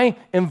if I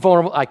am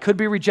vulnerable, I could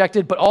be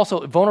rejected, but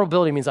also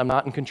vulnerability means I'm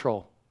not in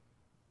control.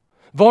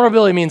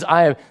 Vulnerability means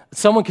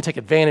someone could take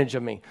advantage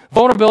of me.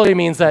 Vulnerability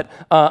means that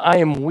I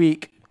am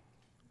weak.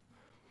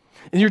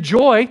 And your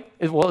joy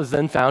is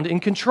then found in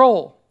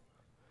control.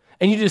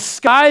 And you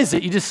disguise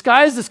it. You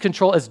disguise this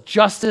control as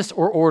justice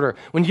or order.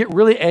 When you get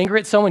really angry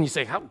at someone, you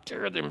say, how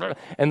dare they?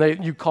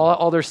 And you call out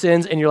all their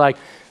sins, and you're like,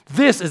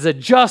 this is a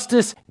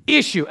justice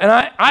issue. And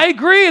I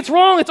agree, it's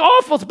wrong, it's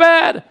awful, it's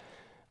bad.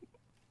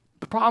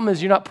 The problem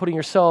is you're not putting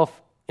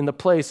yourself in the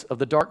place of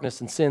the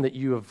darkness and sin that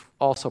you have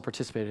also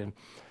participated in.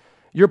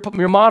 Your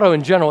motto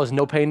in general is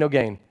no pain, no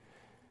gain.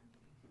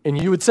 And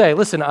you would say,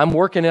 listen, I'm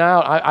working it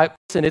out.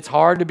 Listen, it's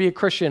hard to be a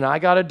Christian. I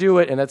got to do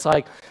it. And it's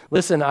like,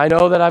 listen, I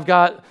know that I've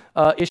got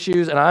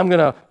issues, and I'm going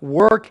to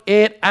work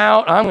it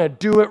out. I'm going to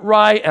do it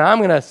right, and I'm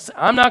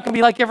not going to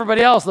be like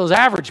everybody else, those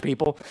average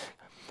people.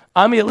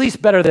 I'm at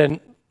least better than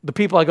the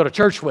people I go to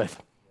church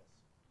with.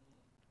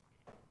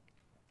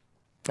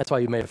 That's why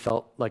you may have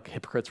felt like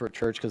hypocrites were at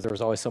church, because there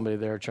was always somebody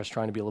there just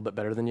trying to be a little bit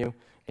better than you,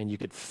 and you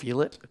could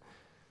feel it.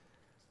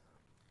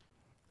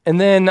 And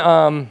then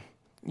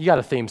you got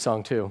a theme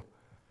song too.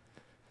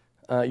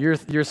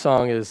 Your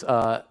song is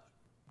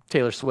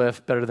Taylor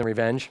Swift, Better Than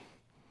Revenge,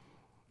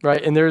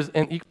 right? And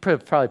you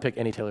could probably pick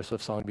any Taylor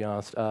Swift song, to be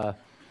honest.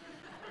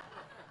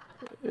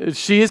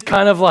 She is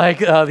kind of like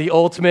the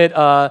ultimate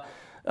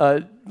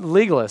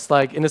legalist.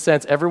 Like, in a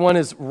sense, everyone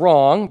is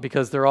wrong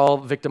because they're all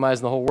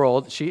victimizing the whole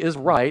world. She is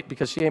right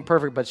because she ain't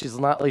perfect, but she's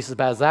not at least as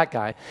bad as that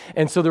guy.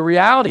 And so the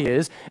reality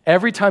is,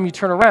 every time you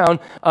turn around,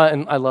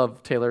 and I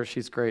love Taylor,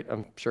 she's great,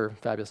 I'm sure,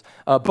 fabulous.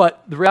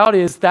 But the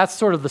reality is, that's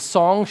sort of the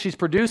song she's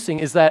producing,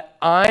 is that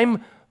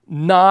I'm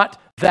not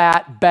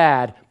that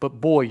bad, but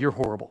boy, you're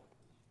horrible.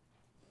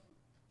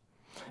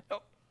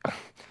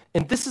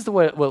 And this is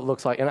what it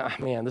looks like. And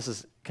man,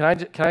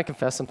 can I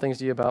confess some things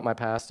to you about my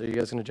past? Are you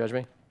guys going to judge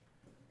me?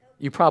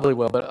 You probably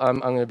will, but I'm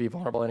going to be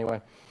vulnerable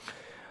anyway.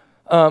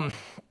 All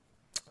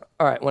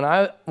right, when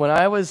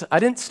I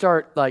didn't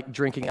start like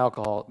drinking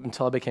alcohol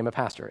until I became a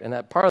pastor, and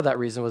that part of that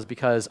reason was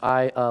because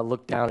I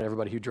looked down at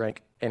everybody who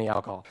drank any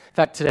alcohol. In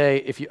fact, today,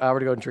 if I were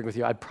to go and drink with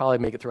you, I'd probably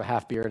make it through a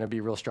half beer, and it'd be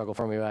a real struggle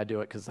for me when I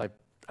do it, because I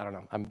don't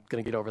know, I'm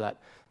going to get over that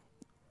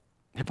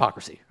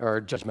hypocrisy or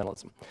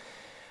judgmentalism.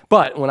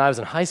 But when I was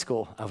in high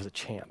school, I was a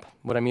champ.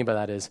 What I mean by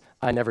that is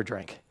I never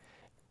drank.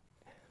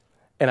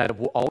 And I'd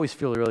always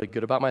feel really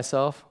good about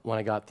myself when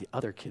I got the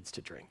other kids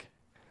to drink.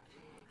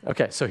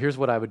 Okay, so here's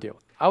what I would do.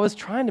 I was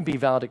trying to be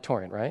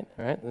valedictorian, right?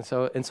 And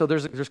so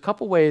there's a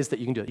couple ways that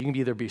you can do it. You can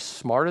either be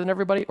smarter than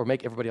everybody or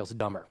make everybody else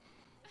dumber.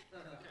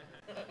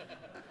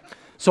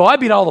 So I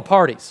beat all the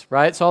parties,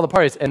 right? So all the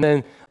parties. And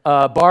then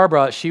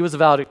Barbara, she was a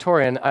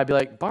valedictorian. I'd be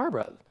like,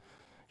 Barbara, you're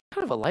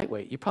kind of a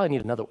lightweight. You probably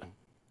need another one.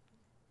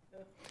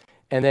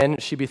 And then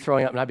she'd be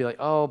throwing up, and I'd be like,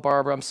 oh,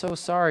 Barbara, I'm so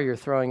sorry you're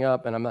throwing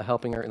up, and I'm not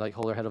helping her, like,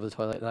 hold her head over the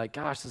toilet. And like,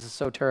 gosh, this is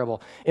so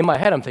terrible. In my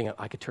head, I'm thinking,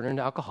 I could turn her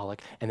into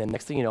alcoholic, and then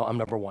next thing you know, I'm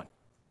number one.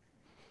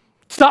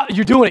 Stop,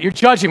 you're doing it, you're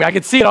judging me. I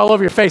can see it all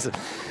over your faces.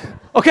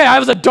 Okay, I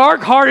was a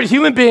dark-hearted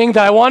human being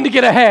that I wanted to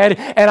get ahead,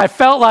 and I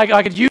felt like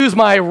I could use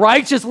my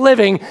righteous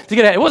living to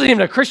get ahead. It wasn't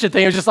even a Christian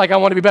thing. It was just like I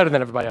want to be better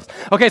than everybody else.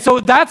 Okay, so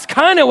that's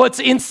kind of what's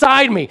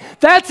inside me.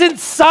 That's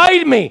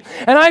inside me.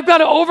 And I've got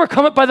to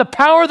overcome it by the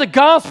power of the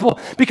gospel,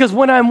 because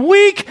when I'm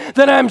weak,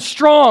 then I'm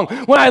strong.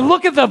 When I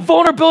look at the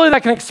vulnerability that I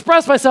can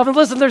express myself, and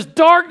listen, there's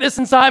darkness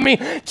inside me.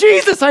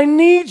 Jesus, I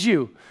need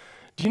you.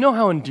 Do you know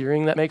how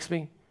endearing that makes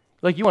me?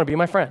 Like, you want to be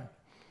my friend.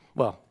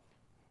 Well,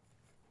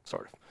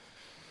 sort of.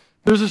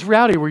 There's this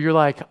reality where you're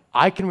like,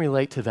 I can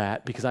relate to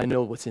that because I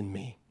know what's in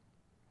me.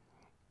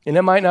 And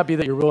it might not be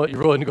that you're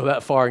willing to go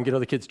that far and get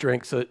other kids to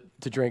drink so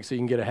you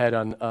can get ahead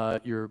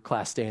on your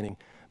class standing.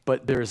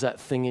 but there's that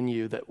thing in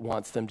you that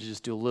wants them to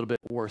just do a little bit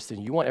worse than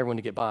you. You want everyone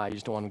to get by, you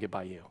just don't want them to get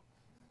by you.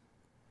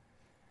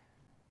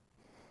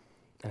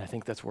 And I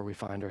think that's where we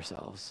find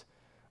ourselves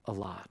a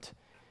lot,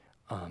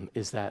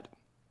 is that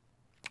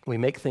we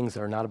make things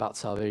that are not about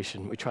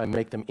salvation. We try and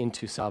make them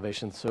into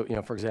salvation. So,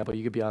 for example,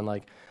 you could be on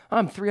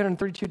I'm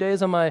 332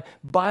 days on my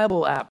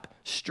Bible app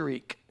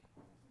streak.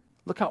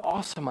 Look how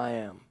awesome I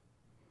am.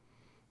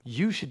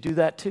 You should do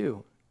that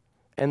too.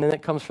 And then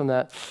it comes from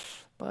that,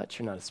 but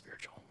you're not as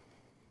spiritual.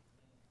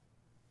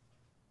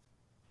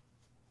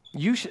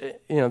 You should,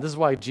 this is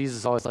why Jesus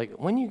is always like,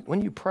 when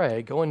you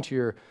pray, go into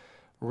your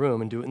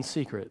room and do it in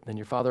secret. Then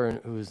your Father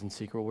who is in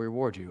secret will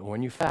reward you. Or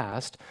when you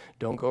fast,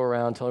 don't go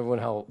around telling everyone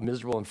how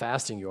miserable and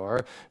fasting you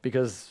are,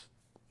 because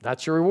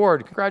that's your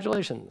reward.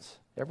 Congratulations.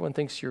 Everyone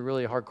thinks you're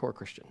really a hardcore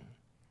Christian.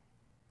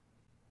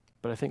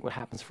 But I think what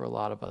happens for a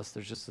lot of us,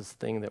 there's just this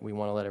thing that we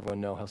want to let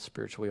everyone know how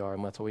spiritual we are,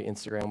 and that's why we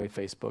Instagram, we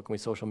Facebook, and we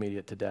social media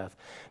it to death,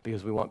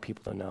 because we want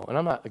people to know. And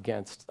I'm not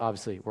against,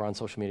 obviously, we're on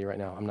social media right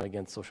now. I'm not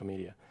against social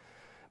media.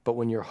 But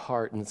when your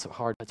heart, and it's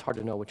hard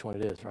to know which one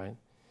it is, right?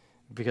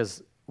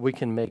 Because we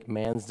can make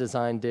man's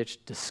design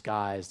ditch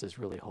disguised as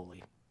really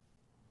holy.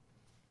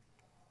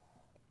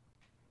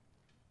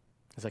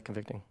 Is that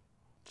convicting?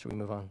 Should we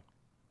move on?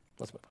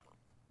 Let's move on.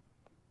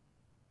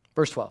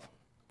 Verse 12.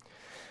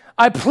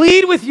 I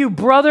plead with you,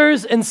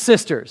 brothers and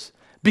sisters,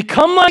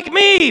 become like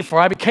me, for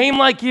I became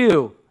like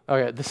you.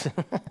 Okay,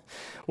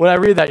 when I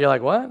read that, you're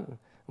like, what?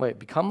 Wait,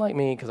 become like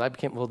me, because I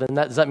became, well, then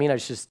does that mean I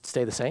should just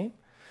stay the same?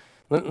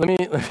 Let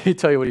me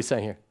tell you what he's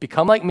saying here.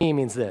 Become like me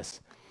means this.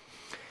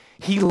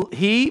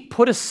 He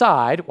put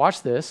aside,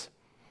 watch this,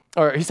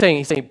 or he's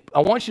saying, I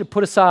want you to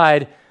put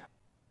aside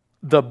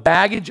the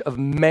baggage of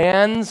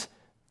man's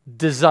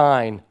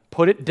design.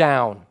 Put it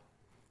down.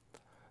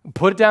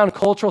 Put it down,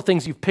 cultural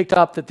things you've picked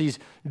up that these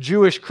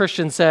Jewish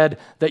Christians said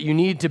that you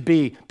need to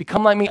be.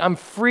 Become like me. I'm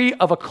free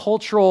of a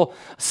cultural,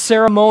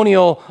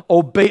 ceremonial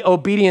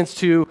obedience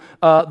to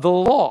the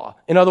law.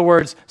 In other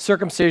words,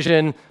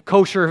 circumcision,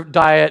 kosher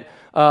diet,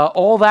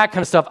 all that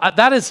kind of stuff.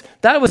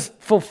 That was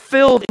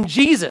fulfilled in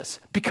Jesus.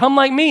 Become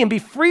like me and be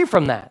free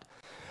from that.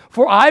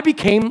 For I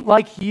became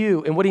like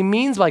you. And what he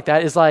means like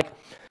that is like,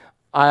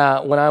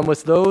 when I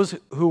was those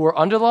who were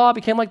under the law, I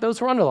became like those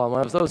who were under the law. When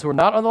I was those who were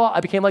not under the law, I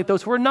became like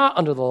those who were not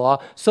under the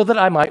law, so that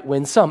I might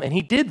win some. And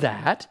he did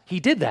that.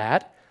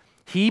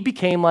 He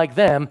became like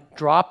them,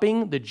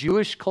 dropping the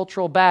Jewish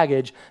cultural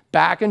baggage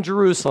back in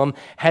Jerusalem,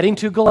 heading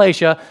to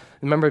Galatia.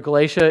 Remember,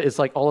 Galatia is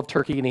like all of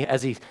Turkey, and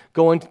as he's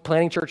going,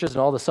 planting churches and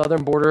all the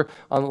southern border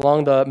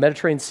along the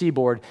Mediterranean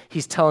seaboard,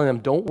 he's telling them,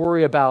 don't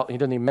worry about, he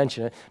doesn't even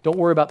mention it, don't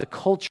worry about the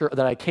culture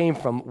that I came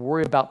from,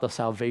 worry about the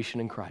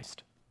salvation in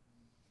Christ.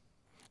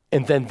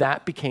 And then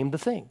that became the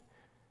thing.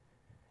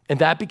 And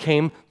that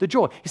became the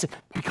joy. He said,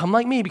 become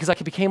like me because I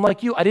became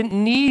like you.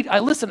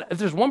 Listen, if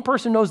there's one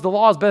person who knows the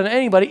law is better than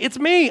anybody, it's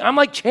me. I'm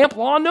like champ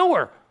law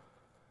knower.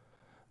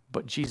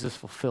 But Jesus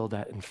fulfilled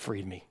that and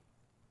freed me.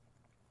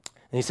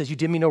 And he says, you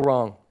did me no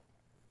wrong.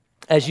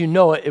 As you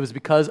know it was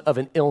because of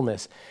an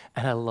illness.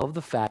 And I love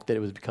the fact that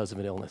it was because of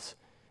an illness.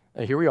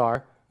 Now, here we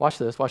are. Watch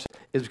this. It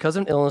was because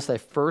of an illness that I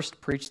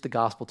first preached the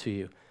gospel to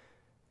you.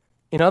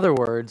 In other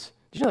words,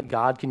 did you know that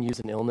God can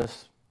use an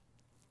illness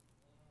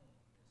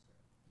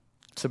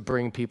to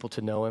bring people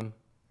to know him?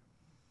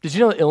 Did you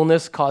know that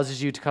illness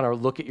causes you to kind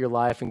of look at your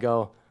life and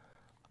go,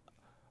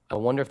 I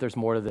wonder if there's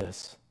more to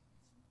this?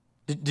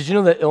 Did you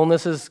know that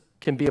illnesses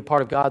can be a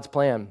part of God's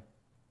plan?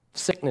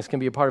 Sickness can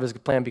be a part of his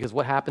plan, because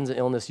what happens in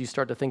illness, you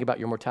start to think about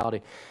your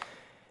mortality.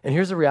 And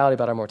here's the reality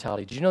about our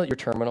mortality. Did you know that you're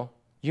terminal?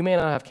 You may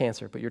not have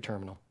cancer, but you're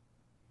terminal.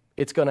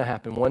 It's going to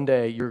happen. One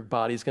day, your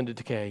body's going to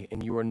decay,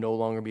 and you will no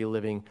longer be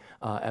living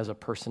as a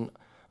person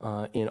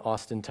in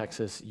Austin,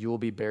 Texas. You will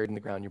be buried in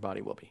the ground. Your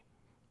body will be.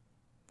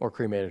 Or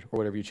cremated, or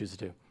whatever you choose to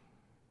do.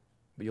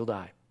 But you'll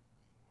die.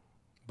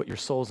 But your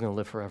soul's going to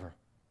live forever.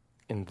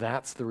 And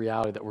that's the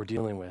reality that we're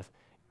dealing with.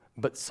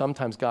 But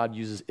sometimes God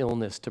uses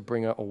illness to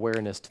bring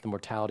awareness to the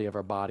mortality of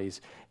our bodies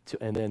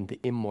and then the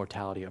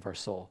immortality of our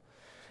soul.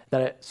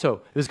 So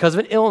it was because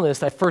of an illness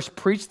that I first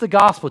preached the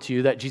gospel to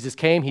you, that Jesus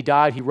came, he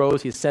died, he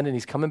rose, he ascended, and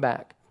he's coming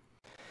back.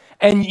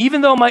 And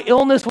even though my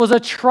illness was a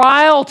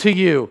trial to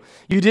you,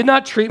 you did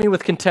not treat me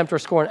with contempt or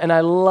scorn. And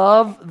I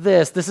love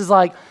this. This is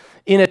like,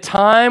 in a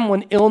time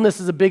when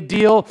illness is a big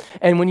deal,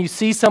 and when you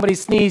see somebody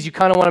sneeze, you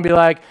kind of want to be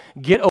like,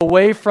 get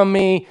away from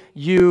me,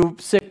 you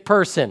sick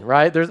person,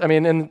 right?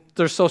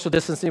 There's social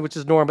distancing, which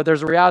is normal, but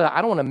there's a reality.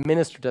 I don't want to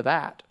minister to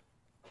that.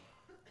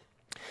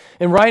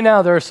 And right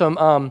now, there are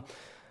some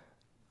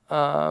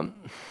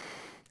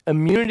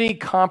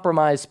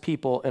immunity-compromised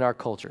people in our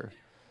culture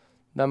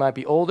that might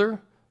be older,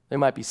 they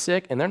might be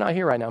sick, and they're not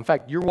here right now. In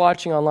fact, you're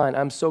watching online.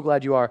 I'm so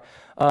glad you are.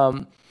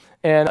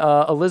 And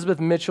Elizabeth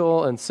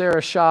Mitchell and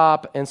Sarah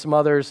Shop and some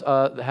others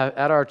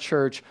at our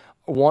church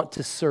want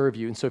to serve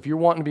you. And so if you're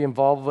wanting to be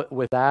involved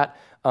with that,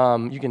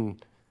 you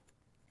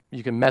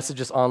can message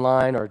us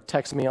online or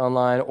text me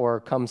online or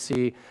come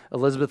see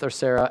Elizabeth or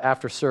Sarah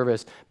after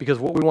service, because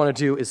what we want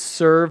to do is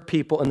serve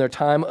people in their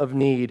time of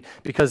need,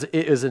 because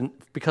it is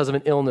because of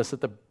an illness that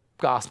the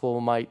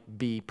gospel might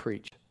be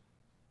preached.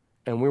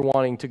 And we're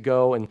wanting to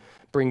go and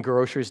bring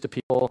groceries to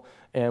people,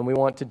 and we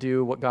want to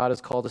do what God has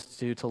called us to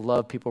do, to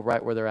love people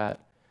right where they're at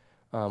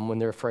when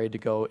they're afraid to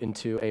go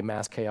into a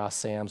mass chaos,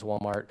 Sam's,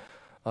 Walmart,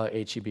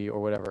 H-E-B,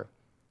 or whatever,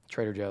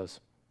 Trader Joe's.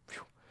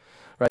 Whew.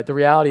 Right? The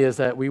reality is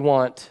that we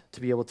want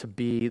to be able to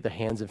be the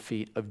hands and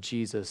feet of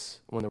Jesus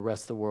when the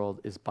rest of the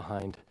world is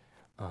behind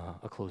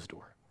a closed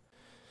door.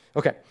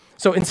 Okay,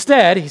 so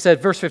instead, he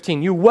said, verse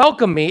 15, you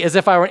welcome me as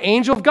if I were an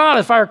angel of God,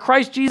 as if I were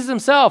Christ Jesus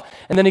himself.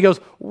 And then he goes,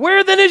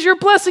 where then is your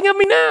blessing of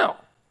me now?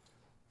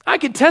 I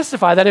can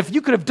testify that if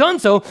you could have done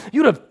so,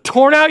 you'd have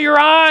torn out your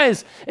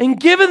eyes and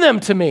given them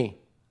to me.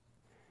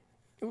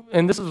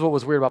 And this is what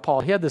was weird about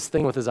Paul. He had this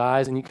thing with his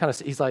eyes, and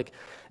he's like,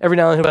 every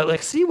now and then, he'll be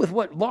like, see with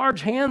what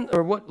large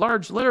what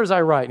large letters I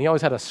write. And he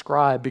always had a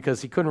scribe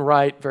because he couldn't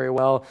write very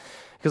well.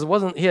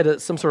 Because he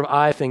had some sort of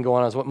eye thing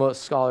going on, is what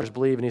most scholars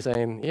believe. And he's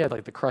saying he had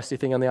like the crusty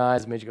thing on the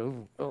eyes, made you go,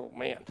 ooh, oh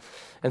man.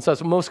 And so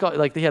most scholars,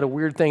 like they had a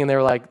weird thing, and they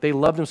were like, they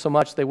loved him so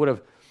much they would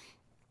have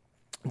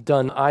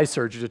done eye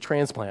surgery to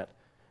transplant.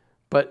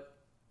 But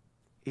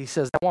he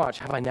says, watch,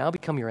 have I now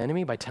become your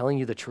enemy by telling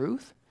you the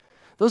truth?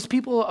 Those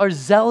people are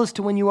zealous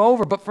to win you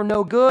over, but for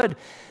no good.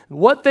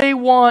 What they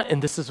want,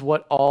 and this is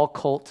what all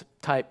cult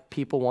type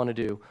people want to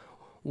do,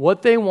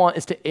 what they want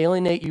is to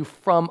alienate you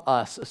from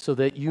us so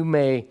that you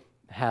may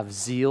have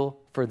zeal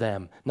for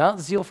them.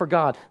 Not zeal for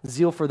God,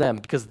 zeal for them,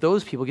 because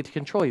those people get to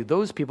control you.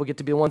 Those people get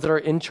to be the ones that are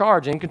in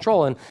charge and in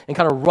control and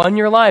kind of run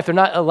your life. They're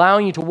not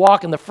allowing you to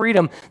walk in the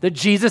freedom that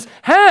Jesus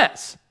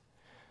has.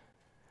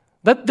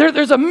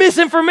 There's a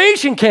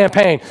misinformation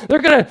campaign. They're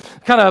going to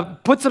kind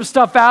of put some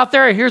stuff out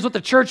there. Here's what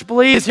the church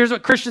believes. Here's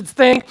what Christians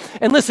think.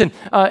 And listen,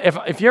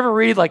 if you ever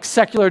read like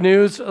secular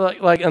news,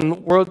 like in the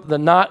world, the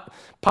not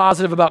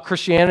positive about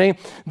Christianity,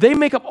 they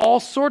make up all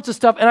sorts of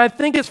stuff. And I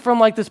think it's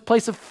from like this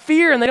place of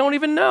fear, and they don't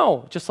even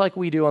know, just like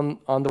we do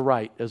on the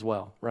right as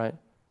well, right?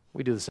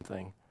 We do the same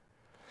thing.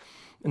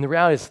 And the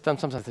reality is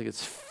sometimes I think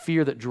it's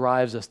fear that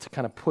drives us to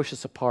kind of push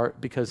us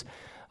apart because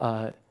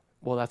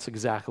well, that's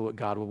exactly what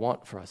God would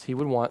want for us. He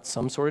would want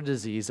some sort of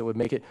disease that would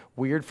make it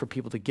weird for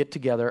people to get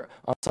together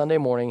on Sunday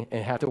morning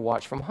and have to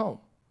watch from home.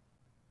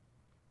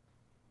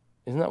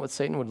 Isn't that what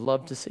Satan would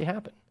love to see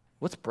happen?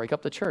 Let's break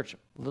up the church.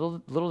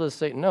 Little does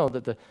Satan know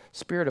that the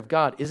Spirit of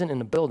God isn't in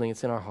the building,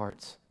 it's in our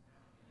hearts.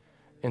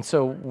 And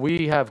so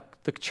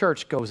the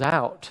church goes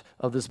out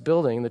of this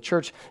building. The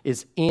church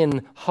is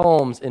in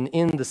homes and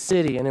in the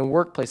city and in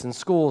workplaces and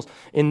schools,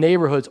 in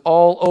neighborhoods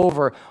all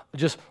over,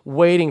 just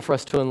waiting for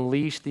us to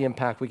unleash the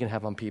impact we can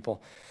have on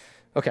people.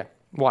 Okay,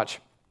 watch.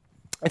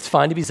 It's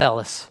fine to be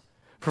zealous,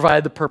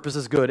 provided the purpose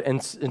is good, and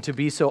to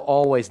be so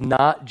always,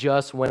 not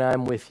just when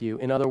I'm with you.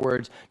 In other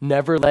words,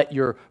 never let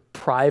your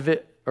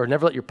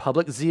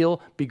public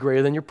zeal be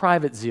greater than your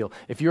private zeal.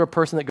 If you're a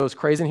person that goes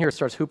crazy in here,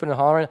 starts hooping and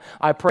hollering,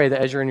 I pray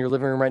that as you're in your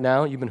living room right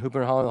now, you've been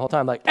hooping and hollering the whole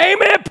time, like,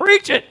 amen,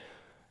 preach it.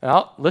 And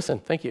I'll listen,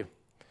 thank you.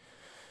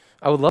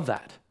 I would love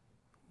that.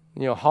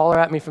 Holler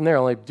at me from there,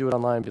 only do it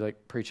online and be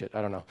like, preach it,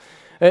 I don't know.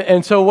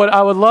 And so what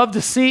I would love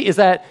to see is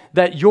that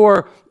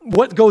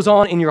what goes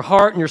on in your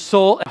heart and your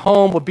soul at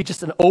home would be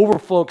just an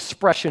overflow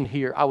expression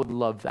here. I would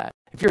love that.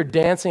 If you're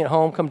dancing at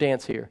home, come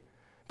dance here.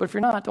 But if you're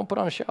not, don't put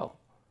on a show.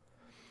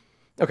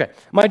 Okay,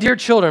 my dear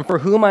children, for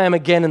whom I am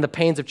again in the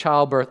pains of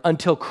childbirth,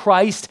 until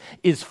Christ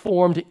is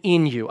formed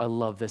in you. I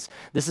love this.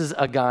 This is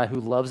a guy who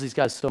loves these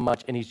guys so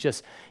much, and he's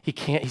just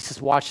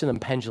watching them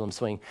pendulum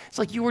swing. It's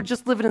like you were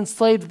just living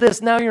enslaved to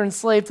this, now you're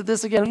enslaved to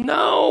this again.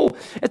 No,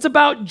 it's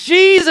about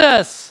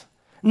Jesus,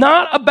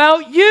 not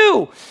about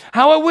you.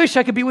 How I wish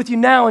I could be with you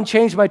now and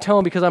change my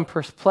tone because I'm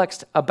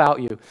perplexed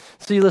about you.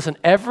 So you listen,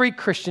 every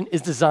Christian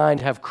is designed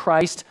to have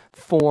Christ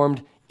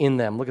formed in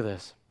them. Look at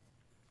this.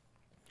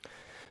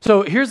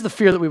 So here's the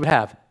fear that we would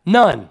have.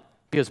 None,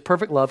 because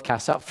perfect love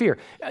casts out fear.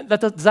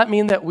 Does that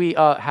mean that we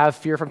have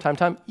fear from time to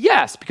time?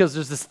 Yes, because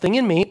there's this thing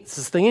in me,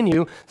 this thing in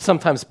you,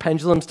 sometimes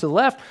pendulums to the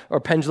left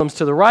or pendulums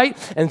to the right,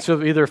 and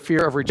so either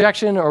fear of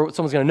rejection or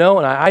someone's going to know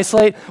and I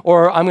isolate,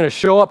 or I'm going to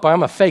show up, but I'm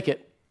going to fake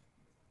it.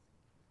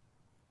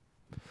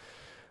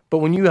 But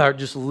when you are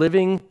just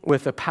living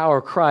with the power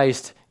of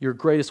Christ, your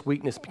greatest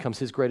weakness becomes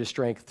his greatest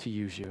strength to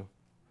use you.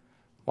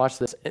 Watch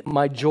this.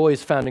 My joy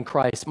is found in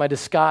Christ. My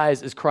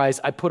disguise is Christ.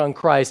 I put on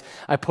Christ.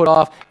 I put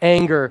off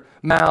anger,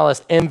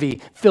 malice,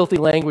 envy, filthy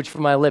language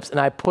from my lips, and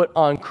I put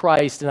on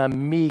Christ, and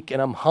I'm meek,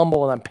 and I'm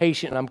humble, and I'm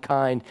patient, and I'm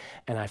kind,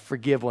 and I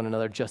forgive one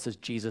another just as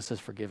Jesus has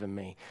forgiven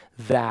me.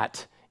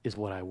 That is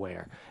what I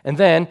wear. And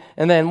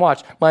then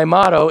watch. My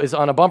motto is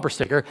on a bumper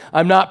sticker.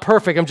 I'm not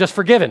perfect. I'm just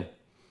forgiven. A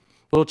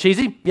little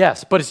cheesy?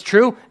 Yes. But it's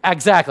true?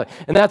 Exactly.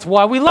 And that's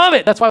why we love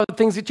it. That's why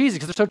things get cheesy,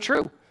 because they're so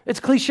true. It's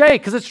cliche,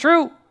 because it's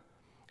true.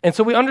 And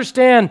so we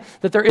understand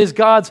that there is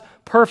God's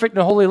perfect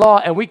and holy law,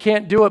 and we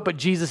can't do it, but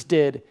Jesus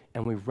did,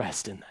 and we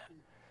rest in that.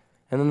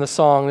 And then the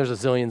song, there's a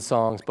zillion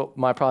songs, but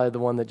probably the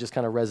one that just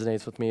kind of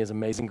resonates with me is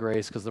Amazing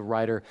Grace, because the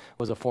writer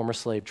was a former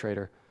slave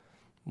trader,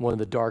 one of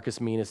the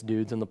darkest, meanest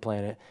dudes on the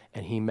planet,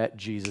 and he met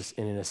Jesus,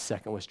 and in a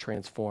second was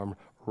transformed,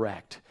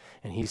 wrecked.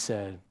 And he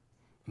said,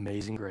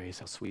 Amazing grace,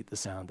 how sweet the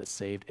sound that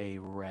saved a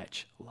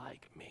wretch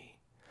like me.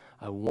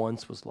 I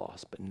once was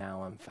lost, but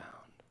now I'm found.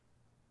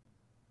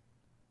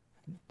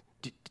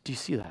 Do you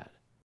see that?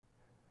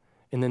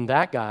 And then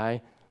that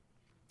guy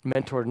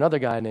mentored another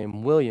guy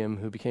named William,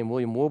 who became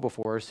William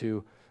Wilberforce,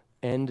 who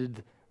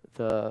ended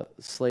the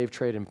slave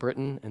trade in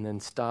Britain and then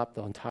stopped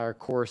the entire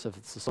course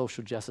of the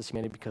social justice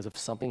humanity because of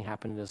something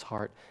happened in his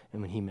heart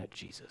and when he met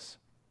Jesus.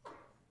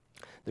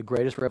 The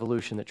greatest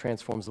revolution that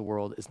transforms the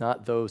world is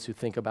not those who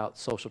think about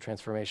social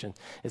transformation.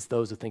 It's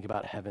those who think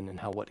about heaven and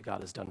how what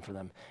God has done for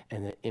them,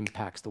 and it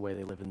impacts the way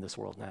they live in this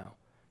world now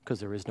because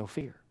there is no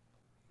fear.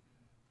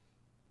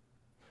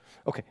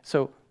 Okay,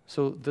 so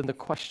then the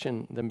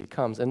question then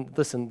becomes, and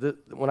listen,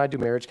 when I do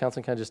marriage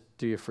counseling, can I just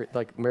do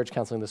like marriage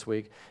counseling this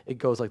week? It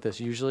goes like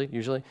this.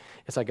 Usually,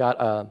 it's I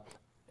got,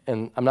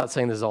 and I'm not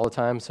saying this all the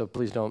time, so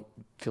please don't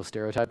feel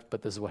stereotyped,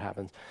 but this is what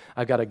happens.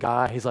 I've got a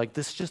guy, he's like,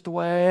 this is just the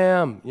way I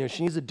am.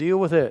 She needs to deal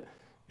with it.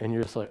 And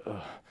you're just like,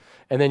 ugh.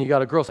 And then you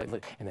got a girl saying,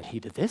 and then he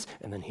did this,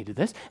 and then he did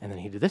this, and then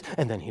he did this,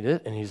 and then he did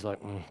it, and he's like,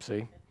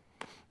 see?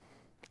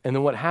 And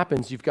then what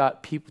happens, you've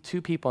got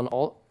two people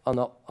on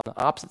the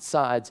opposite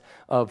sides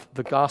of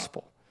the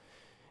gospel.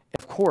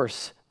 Of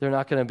course, they're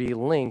not going to be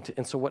linked,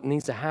 and so what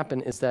needs to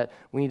happen is that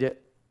we need to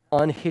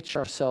unhitch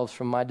ourselves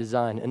from my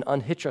design and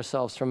unhitch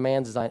ourselves from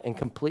man's design and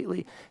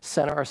completely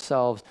center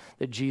ourselves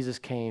that Jesus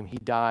came, he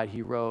died,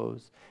 he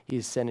rose, he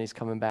ascended, he's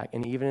coming back.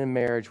 And even in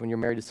marriage, when you're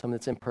married to someone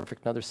that's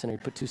imperfect, another sinner, you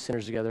put two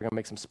sinners together, they're going to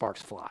make some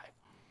sparks fly.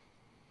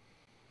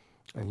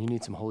 And you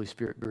need some Holy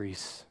Spirit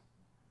grease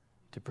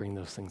to bring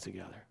those things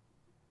together.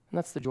 And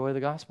that's the joy of the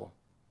gospel.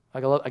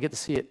 I get to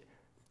see it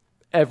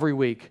every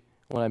week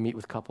when I meet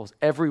with couples,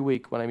 every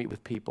week when I meet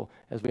with people,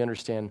 as we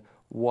understand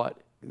what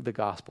the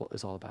gospel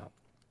is all about.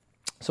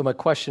 So my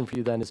question for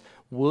you then is,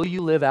 will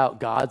you live out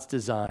God's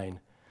design,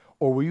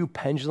 or will you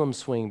pendulum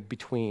swing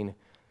between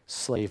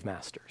slave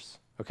masters?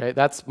 Okay,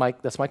 that's my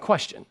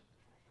question.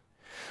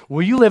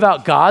 Will you live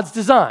out God's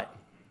design,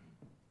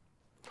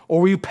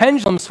 or will you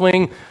pendulum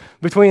swing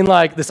between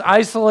like this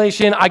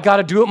isolation, I got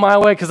to do it my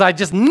way because I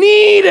just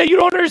need it, you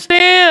don't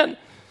understand?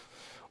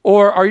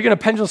 Or are you going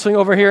to pendulum swing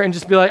over here and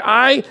just be like,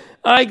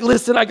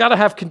 listen, I got to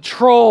have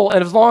control,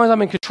 and as long as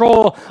I'm in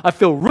control, I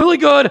feel really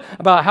good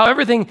about how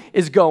everything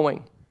is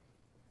going.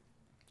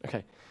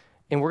 Okay,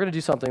 and we're going to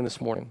do something this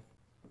morning.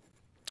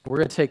 We're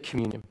going to take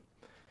communion.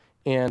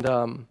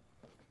 And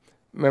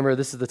remember,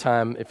 this is the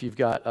time, if you've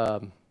got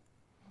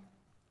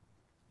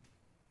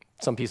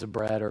some piece of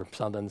bread or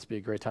something, this would be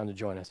a great time to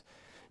join us.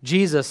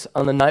 Jesus,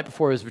 on the night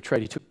before he was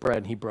betrayed, he took bread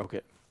and he broke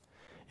it.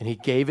 And he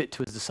gave it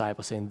to his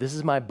disciples, saying, this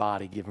is my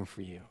body given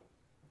for you.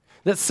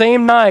 That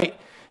same night,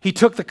 he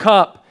took the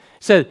cup,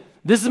 said,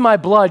 this is my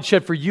blood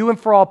shed for you and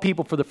for all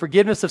people for the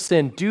forgiveness of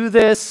sin. Do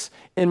this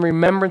in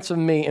remembrance of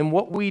me. And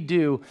what we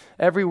do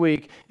every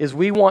week is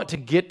we want to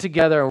get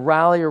together and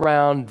rally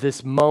around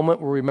this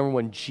moment where we remember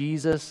when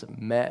Jesus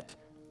met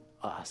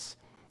us.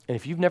 And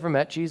if you've never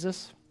met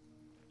Jesus,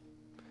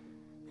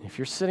 if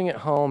you're sitting at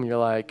home, you're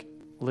like,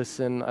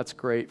 listen, that's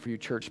great for you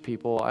church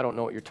people. I don't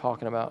know what you're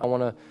talking about. I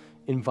want to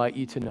invite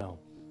you to know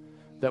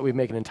that we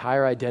make an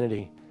entire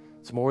identity.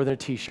 It's more than a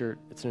t-shirt.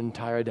 It's an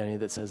entire identity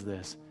that says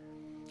this,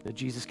 that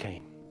Jesus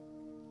came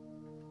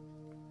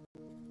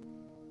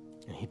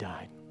and he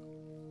died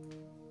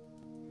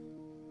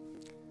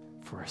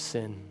for our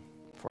sin,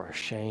 for our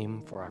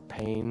shame, for our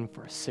pain,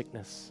 for our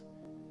sickness.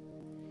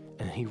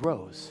 And he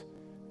rose.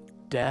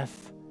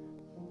 Death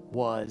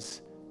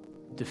was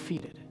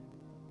defeated.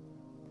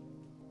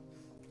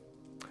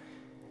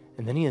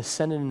 And then he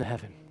ascended into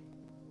heaven.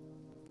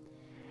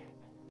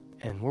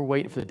 And we're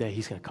waiting for the day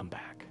he's going to come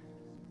back.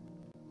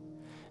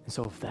 And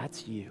so if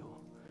that's you,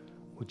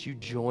 would you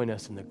join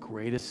us in the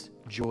greatest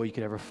joy you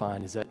could ever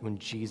find, is that when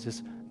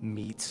Jesus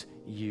meets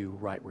you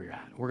right where you're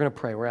at. We're going to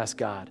pray. We're going to ask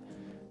God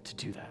to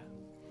do that.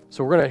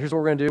 So here's what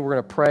we're going to do. We're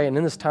going to pray. And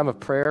in this time of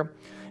prayer,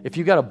 if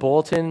you got a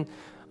bulletin,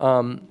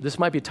 this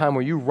might be a time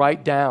where you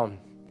write down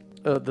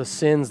the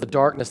sins, the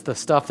darkness, the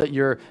stuff that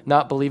you're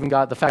not believing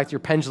God, the fact that your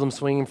pendulum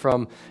swinging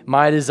from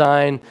my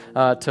design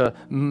to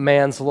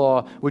man's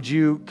law. Would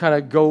you kind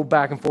of go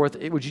back and forth?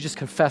 Would you just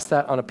confess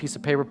that on a piece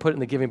of paper, put it in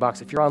the giving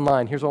box? If you're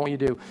online, here's what I want you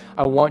to do.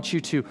 I want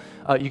you to,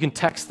 you can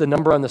text the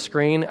number on the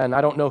screen, and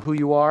I don't know who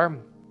you are.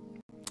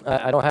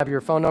 I don't have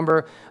your phone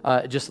number.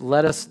 Just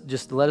let us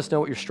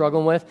know what you're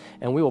struggling with,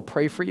 and we will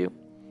pray for you.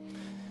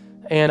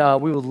 And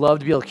we would love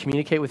to be able to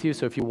communicate with you.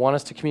 So if you want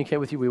us to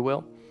communicate with you, we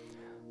will.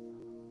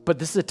 But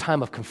this is a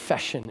time of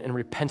confession and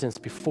repentance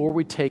before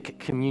we take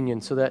communion,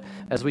 so that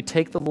as we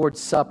take the Lord's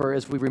Supper,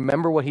 as we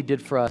remember what he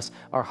did for us,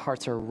 our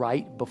hearts are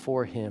right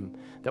before him,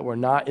 that we're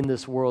not in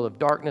this world of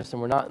darkness,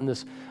 and we're not in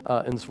this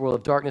world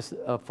of darkness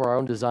for our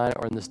own design,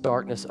 or in this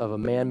darkness of a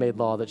man-made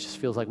law that just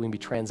feels like we can be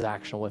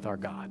transactional with our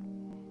God.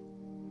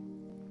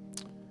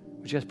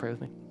 Would you guys pray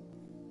with me?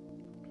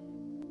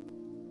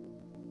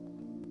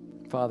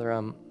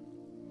 Father,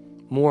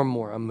 more and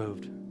more I'm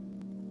moved.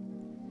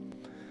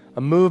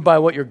 I'm moved by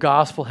what your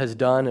gospel has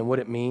done and what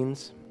it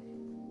means.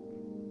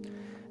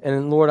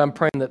 And Lord, I'm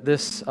praying that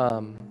this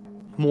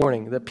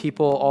morning, that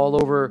people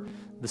all over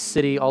the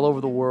city, all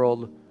over the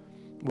world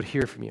would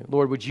hear from you.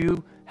 Lord, would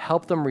you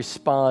help them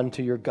respond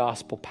to your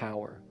gospel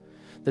power.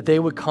 That they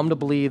would come to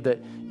believe that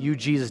you,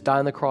 Jesus, died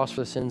on the cross for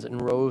their sins and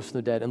rose from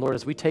the dead. And Lord,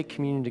 as we take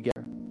communion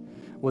together,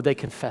 would they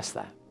confess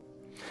that?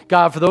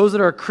 God, for those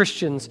that are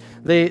Christians,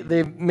 they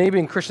may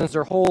been Christians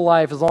their whole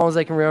life as long as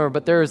they can remember,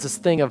 but there is this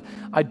thing of,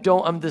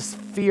 I'm this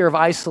fear of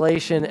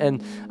isolation,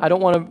 and I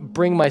don't want to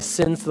bring my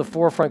sins to the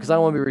forefront because I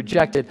don't want to be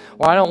rejected,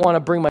 or I don't want to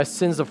bring my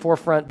sins to the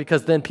forefront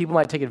because then people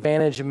might take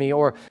advantage of me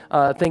or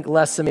think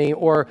less of me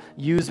or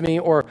use me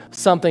or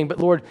something. But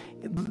Lord,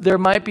 there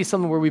might be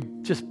something where we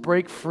just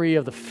break free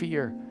of the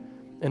fear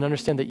and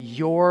understand that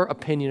your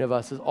opinion of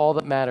us is all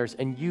that matters,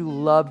 and you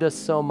loved us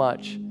so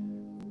much,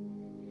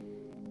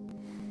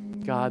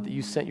 God, that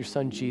you sent your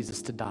son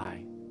Jesus to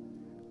die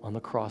on the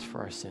cross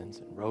for our sins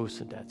and rose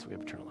to death so we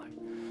have eternal life.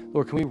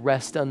 Lord, can we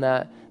rest on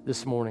that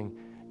this morning,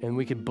 and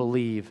we can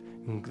believe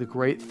in the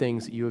great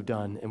things that you have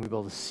done, and we'll be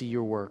able to see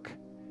your work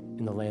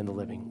in the land of the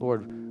living.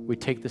 Lord, we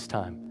take this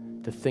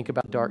time to think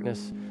about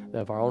darkness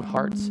of our own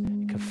hearts,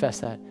 and confess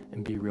that,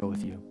 and be real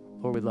with you.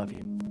 Lord, we love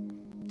you.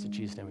 It's in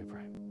Jesus' name we pray.